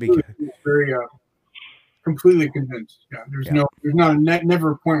 because he's very completely convinced. Yeah, there's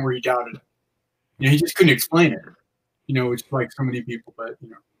never a point where he doubted it. He just couldn't explain it. It's like so many people, but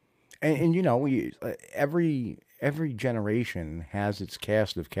and every generation has its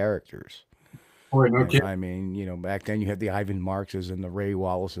cast of characters. Boy, no kidding. I mean, back then you had the Ivan Marxes and the Ray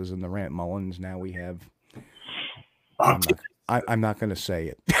Wallaces and the Rant Mullins. Now we have. I'm not going to say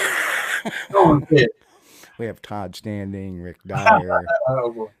it. We have Todd Standing, Rick Dyer.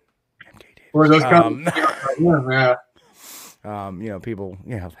 Or those people.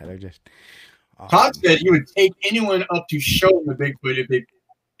 They're just. Todd said he would take anyone up to show him the Bigfoot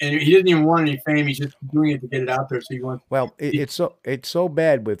and he didn't even want any fame. He's just doing it to get it out there. So he wants. Well, it's so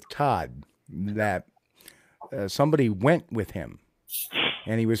bad with Todd that somebody went with him,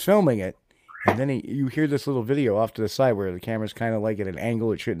 and he was filming it, and then you hear this little video off to the side where the camera's kind of like at an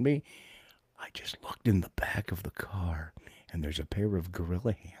angle it shouldn't be. I just looked in the back of the car, and there's a pair of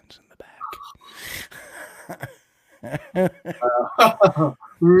gorilla hands in the back.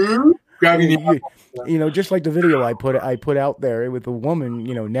 Just like the video I put out there with the woman,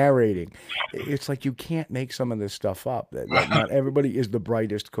 narrating. It's like you can't make some of this stuff up. That not everybody is the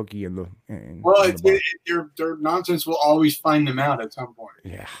brightest cookie in the. Their nonsense will always find them out at some point.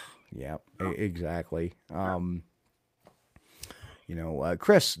 Yeah, Yeah, exactly.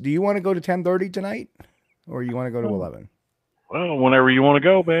 Chris, do you want to go to 10:30 tonight, or you want to go to 11? Well, whenever you want to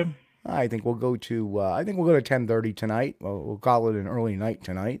go, babe. I think we'll go to 10:30 tonight. We'll call it an early night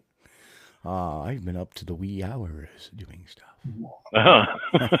tonight. I've been up to the wee hours doing stuff.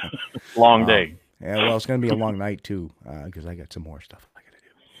 Long day. Yeah, well, it's going to be a long night too, because I got some more stuff I got to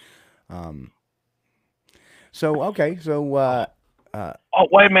do. Oh,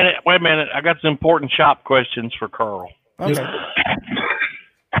 wait a minute. I got some important shop questions for Carl. Okay.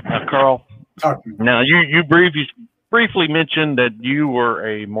 Carl, now you briefly mentioned that you were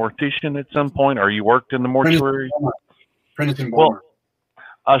a mortician at some point, or you worked in the mortuary. Well,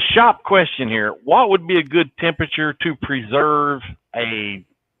 a shop question here. What would be a good temperature to preserve a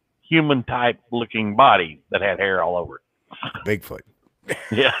human type looking body that had hair all over it? Bigfoot.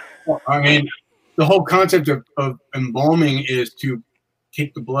 Yeah. Well, I mean, the whole concept of embalming is to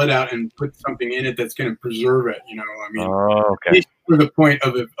take the blood out and put something in it that's going to preserve it. You know, I mean, okay. For the point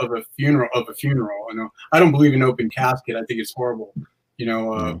of a funeral. You know, I don't believe in open casket. I think it's horrible. You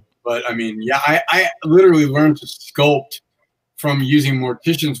know, but I mean, yeah, I literally learned to sculpt from using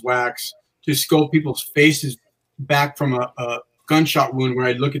mortician's wax to sculpt people's faces back from a gunshot wound where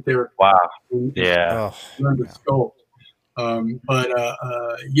I'd look at their learn to sculpt.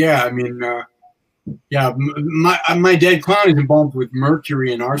 Yeah, I mean, yeah, my dead clown is embalmed with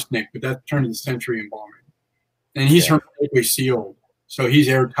mercury and arsenic, but that's turn of the century embalming, and he's hermetically sealed, so he's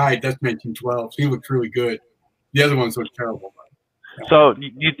airtight. That's 1912, so he looks really good. The other ones look terrible. So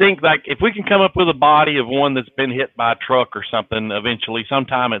you think, like, if we can come up with a body of one that's been hit by a truck or something eventually,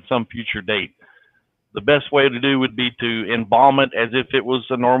 sometime at some future date, the best way to do would be to embalm it as if it was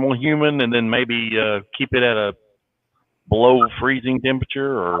a normal human, and then maybe keep it at a below freezing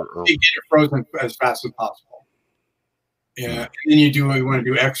temperature, or you get it frozen as fast as possible. Yeah, and then you want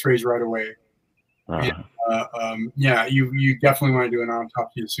to do X-rays right away. Yeah, you definitely want to do an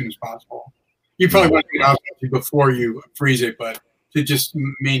autopsy as soon as possible. You probably want to do an autopsy before you freeze it, but to just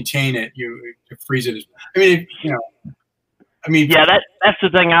maintain it, to freeze it. Yeah, that's the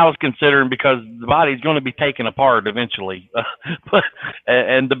thing I was considering, because the body's going to be taken apart eventually,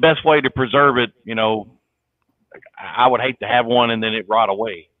 and the best way to preserve it, you know, I would hate to have one and then it rot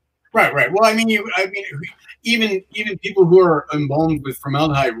away. Right. Well, I mean, even people who are embalmed with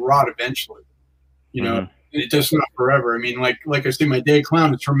formaldehyde rot eventually. You know, it does not forever. I mean, like I said, my dead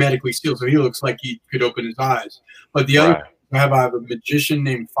clown is hermetically sealed, so he looks like he could open his eyes. But the other, I have a magician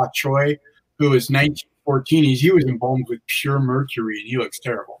named Fa Choi, who is 1914. He was embalmed with pure mercury, and he looks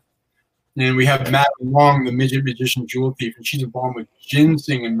terrible. And we have Madeline Long, the midget magician jewel thief, and she's embalmed with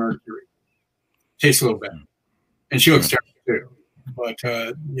ginseng and mercury. Tastes a little bit. And she looks terrible too. But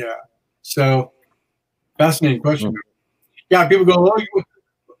yeah, so fascinating question. Yeah, people go, oh,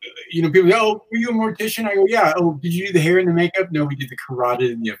 people go, oh, were you a mortician? I go, yeah. Oh, did you do the hair and the makeup? No, we did the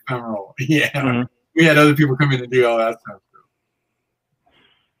carotid and the ephemeral. Yeah, we had other people come in and do all that stuff.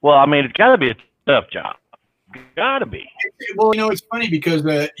 Well, I mean, it's got to be a tough job. Gotta be. Well, you know, it's funny because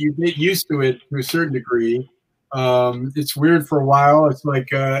you get used to it to a certain degree. It's weird for a while. It's like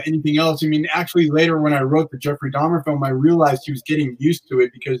anything else. I mean, actually, later when I wrote the Jeffrey Dahmer film, I realized he was getting used to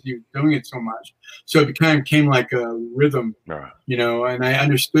it because he was doing it so much. So it became like a rhythm, you know. And I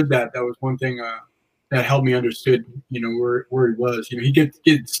understood that. That was one thing that helped me understood, you know, where he was. You know, he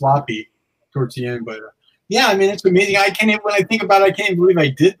gets sloppy towards the end, but yeah, I mean, it's amazing. When I think about it, I can't believe I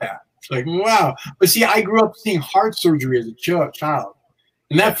did that. It's like, wow. But see, I grew up seeing heart surgery as a child.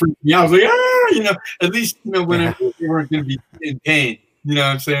 And that freaked me out. I was like, you know, at least, you know, when we weren't going to be in pain. You know what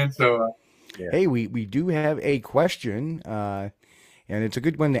I'm saying? So, Hey, we do have a question, and it's a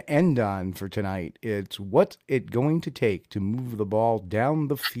good one to end on for tonight. It's, what's it going to take to move the ball down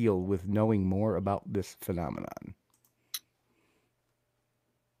the field with knowing more about this phenomenon?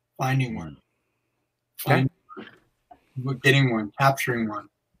 Finding one. Getting one. Capturing one.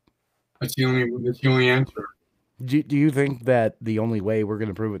 That's the only answer. Do you think that the only way we're going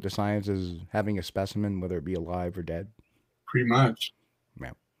to prove it to science is having a specimen, whether it be alive or dead? Pretty much.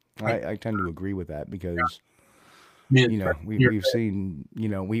 Yeah. I tend to agree with that because, you know, we've seen, you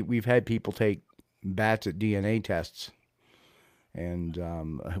know, we've had people take bats at DNA tests, and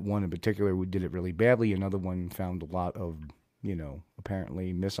one in particular who did it really badly. Another one found a lot of, you know,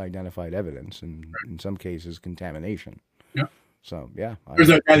 apparently misidentified evidence, and in some cases contamination. Yeah. So, yeah. There's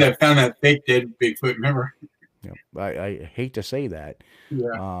that guy that found that fake dead Bigfoot, remember? Yeah, I hate to say that.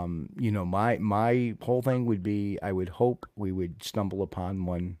 Yeah. You know, my whole thing would be, I would hope we would stumble upon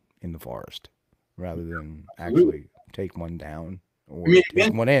one in the forest rather than actually take one down or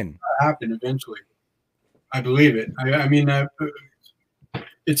take one in. Happen eventually. I believe it. I mean,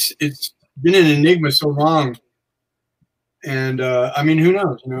 it's been an enigma so long. And I mean, who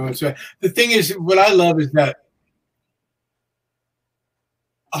knows? You know, it's the thing is, what I love is that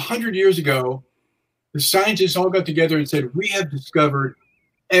 100 years ago, the scientists all got together and said, we have discovered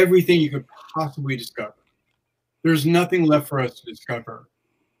everything you could possibly discover. There's nothing left for us to discover.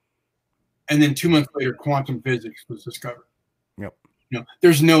 And then 2 months later, quantum physics was discovered. Yep. You know,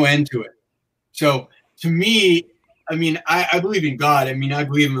 there's no end to it. So to me, I mean, I believe in God. I mean, I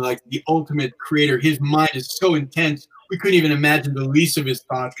believe in like the ultimate creator. His mind is so intense. We couldn't even imagine the least of his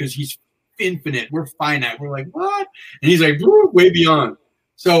thoughts because he's infinite. We're finite. We're like, what? And he's like, way beyond.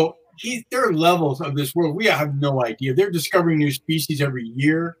 So there are levels of this world. We have no idea. They're discovering new species every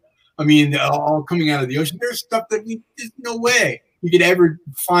year. I mean, they're all coming out of the ocean. There's stuff that there's no way we could ever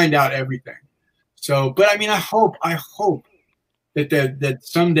find out everything. So, but I mean, I hope that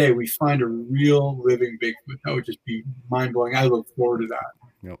someday we find a real living Bigfoot. That would just be mind blowing. I look forward to that.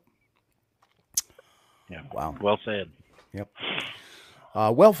 Yep. Yeah. Wow. Well said. Yep.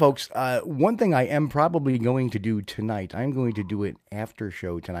 Well, folks, one thing I am probably going to do tonight, I'm going to do an after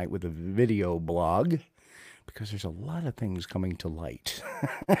show tonight with a video blog, because there's a lot of things coming to light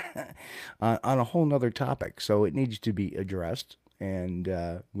on a whole nother topic. So it needs to be addressed, and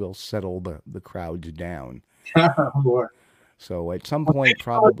we'll settle the crowds down. So at some point,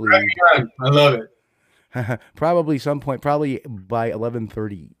 probably... I love it. Probably some point, probably by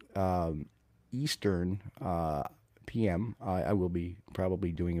 11:30 Eastern PM, I will be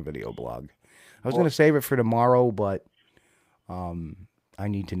probably doing a video blog. I was going to save it for tomorrow, but I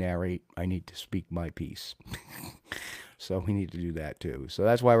need to narrate. I need to speak my piece. So we need to do that too. So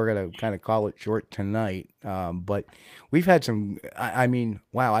that's why we're going to kind of call it short tonight. But we've had some, I mean,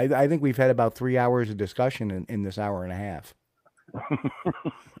 wow, I think we've had about 3 hours of discussion in this hour and a half.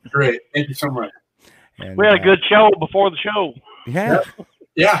 Great. Thank you so much. And, we had a good show before the show. Yeah.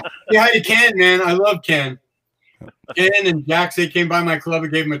 Yeah. Yeah, you Ken, man. I love Ken. Ken and Jax, they came by my club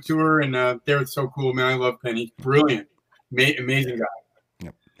and gave him a tour, and they were so cool, man. I love Ken. He's brilliant. Amazing guy.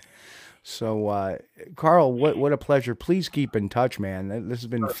 Yep. So, Carl, what a pleasure. Please keep in touch, man. This has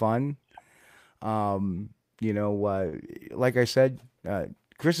been fun. You know, like I said,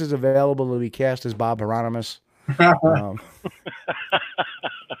 Chris is available to be cast as Bob Hieronymus. Carl,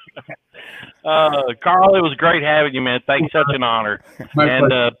 it was great having you, man. Thanks, such an honor.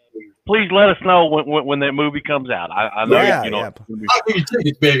 And please let us know when that movie comes out. I know you know. I'll give you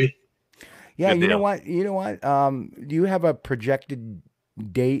tickets, baby. Yeah, you know what? Do you have a projected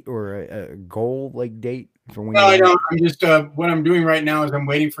date or a goal date for when? No, I don't. I'm just what I'm doing right now is I'm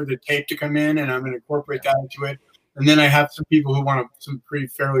waiting for the tape to come in, and I'm going to incorporate that into it. And then I have some people who some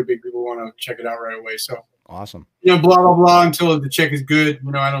fairly big people want to check it out right away. So. Awesome. You know, blah, blah, blah, until the check is good.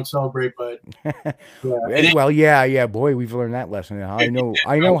 You know, I don't celebrate, but. Yeah. Well, yeah. Boy, we've learned that lesson. I know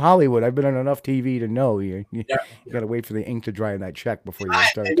Hollywood. I've been on enough TV to know you got to wait for the ink to dry in that check before you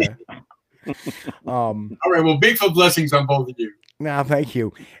start. All right. Well, Bigfoot blessings on both of you. No, thank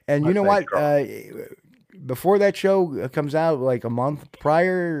you. And you know what? Before that show comes out, like a month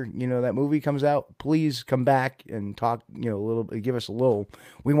prior, that movie comes out, please come back and talk, a little, give us a little,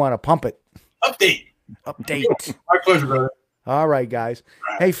 we want to pump it. Update. My pleasure, brother. All right, guys.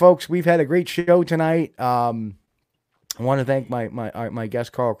 All right. Hey, folks, we've had a great show tonight. I want to thank my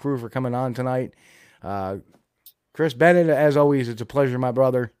guest, Carl Crew, for coming on tonight. Chris Bennett, as always, it's a pleasure, my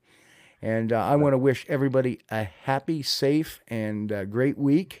brother. And I want to wish everybody a happy, safe, and great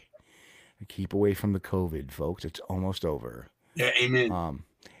week. Keep away from the COVID, folks. It's almost over. Yeah, amen.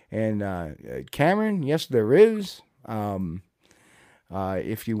 And Cameron, yes, there is.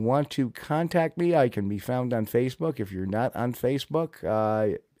 If you want to contact me, I can be found on Facebook. If you're not on Facebook,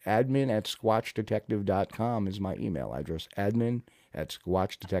 admin@squatchdetective.com is my email address.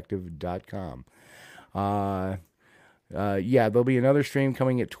 admin@squatchdetective.com. Yeah, there'll be another stream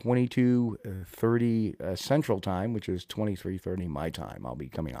coming at 22:30 Central Time, which is 23:30 my time. I'll be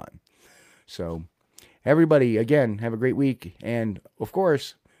coming on. So, everybody, again, have a great week. And, of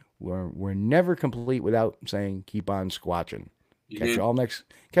course, we're never complete without saying keep on squatching. Catch you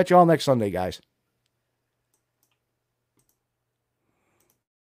all next Sunday, guys.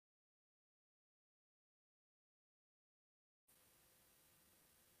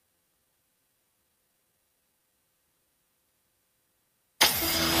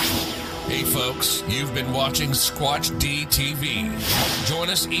 Hey folks, you've been watching Squatch D TV. Join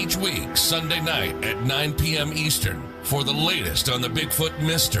us each week, Sunday night at 9 p.m. Eastern, for the latest on the Bigfoot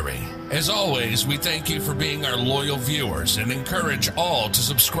mystery. As always, we thank you for being our loyal viewers and encourage all to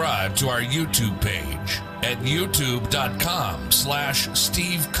subscribe to our YouTube page at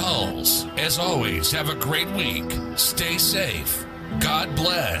youtube.com/Steve Culls. As always, have a great week. Stay safe God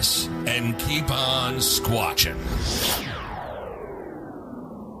bless and keep on squatching.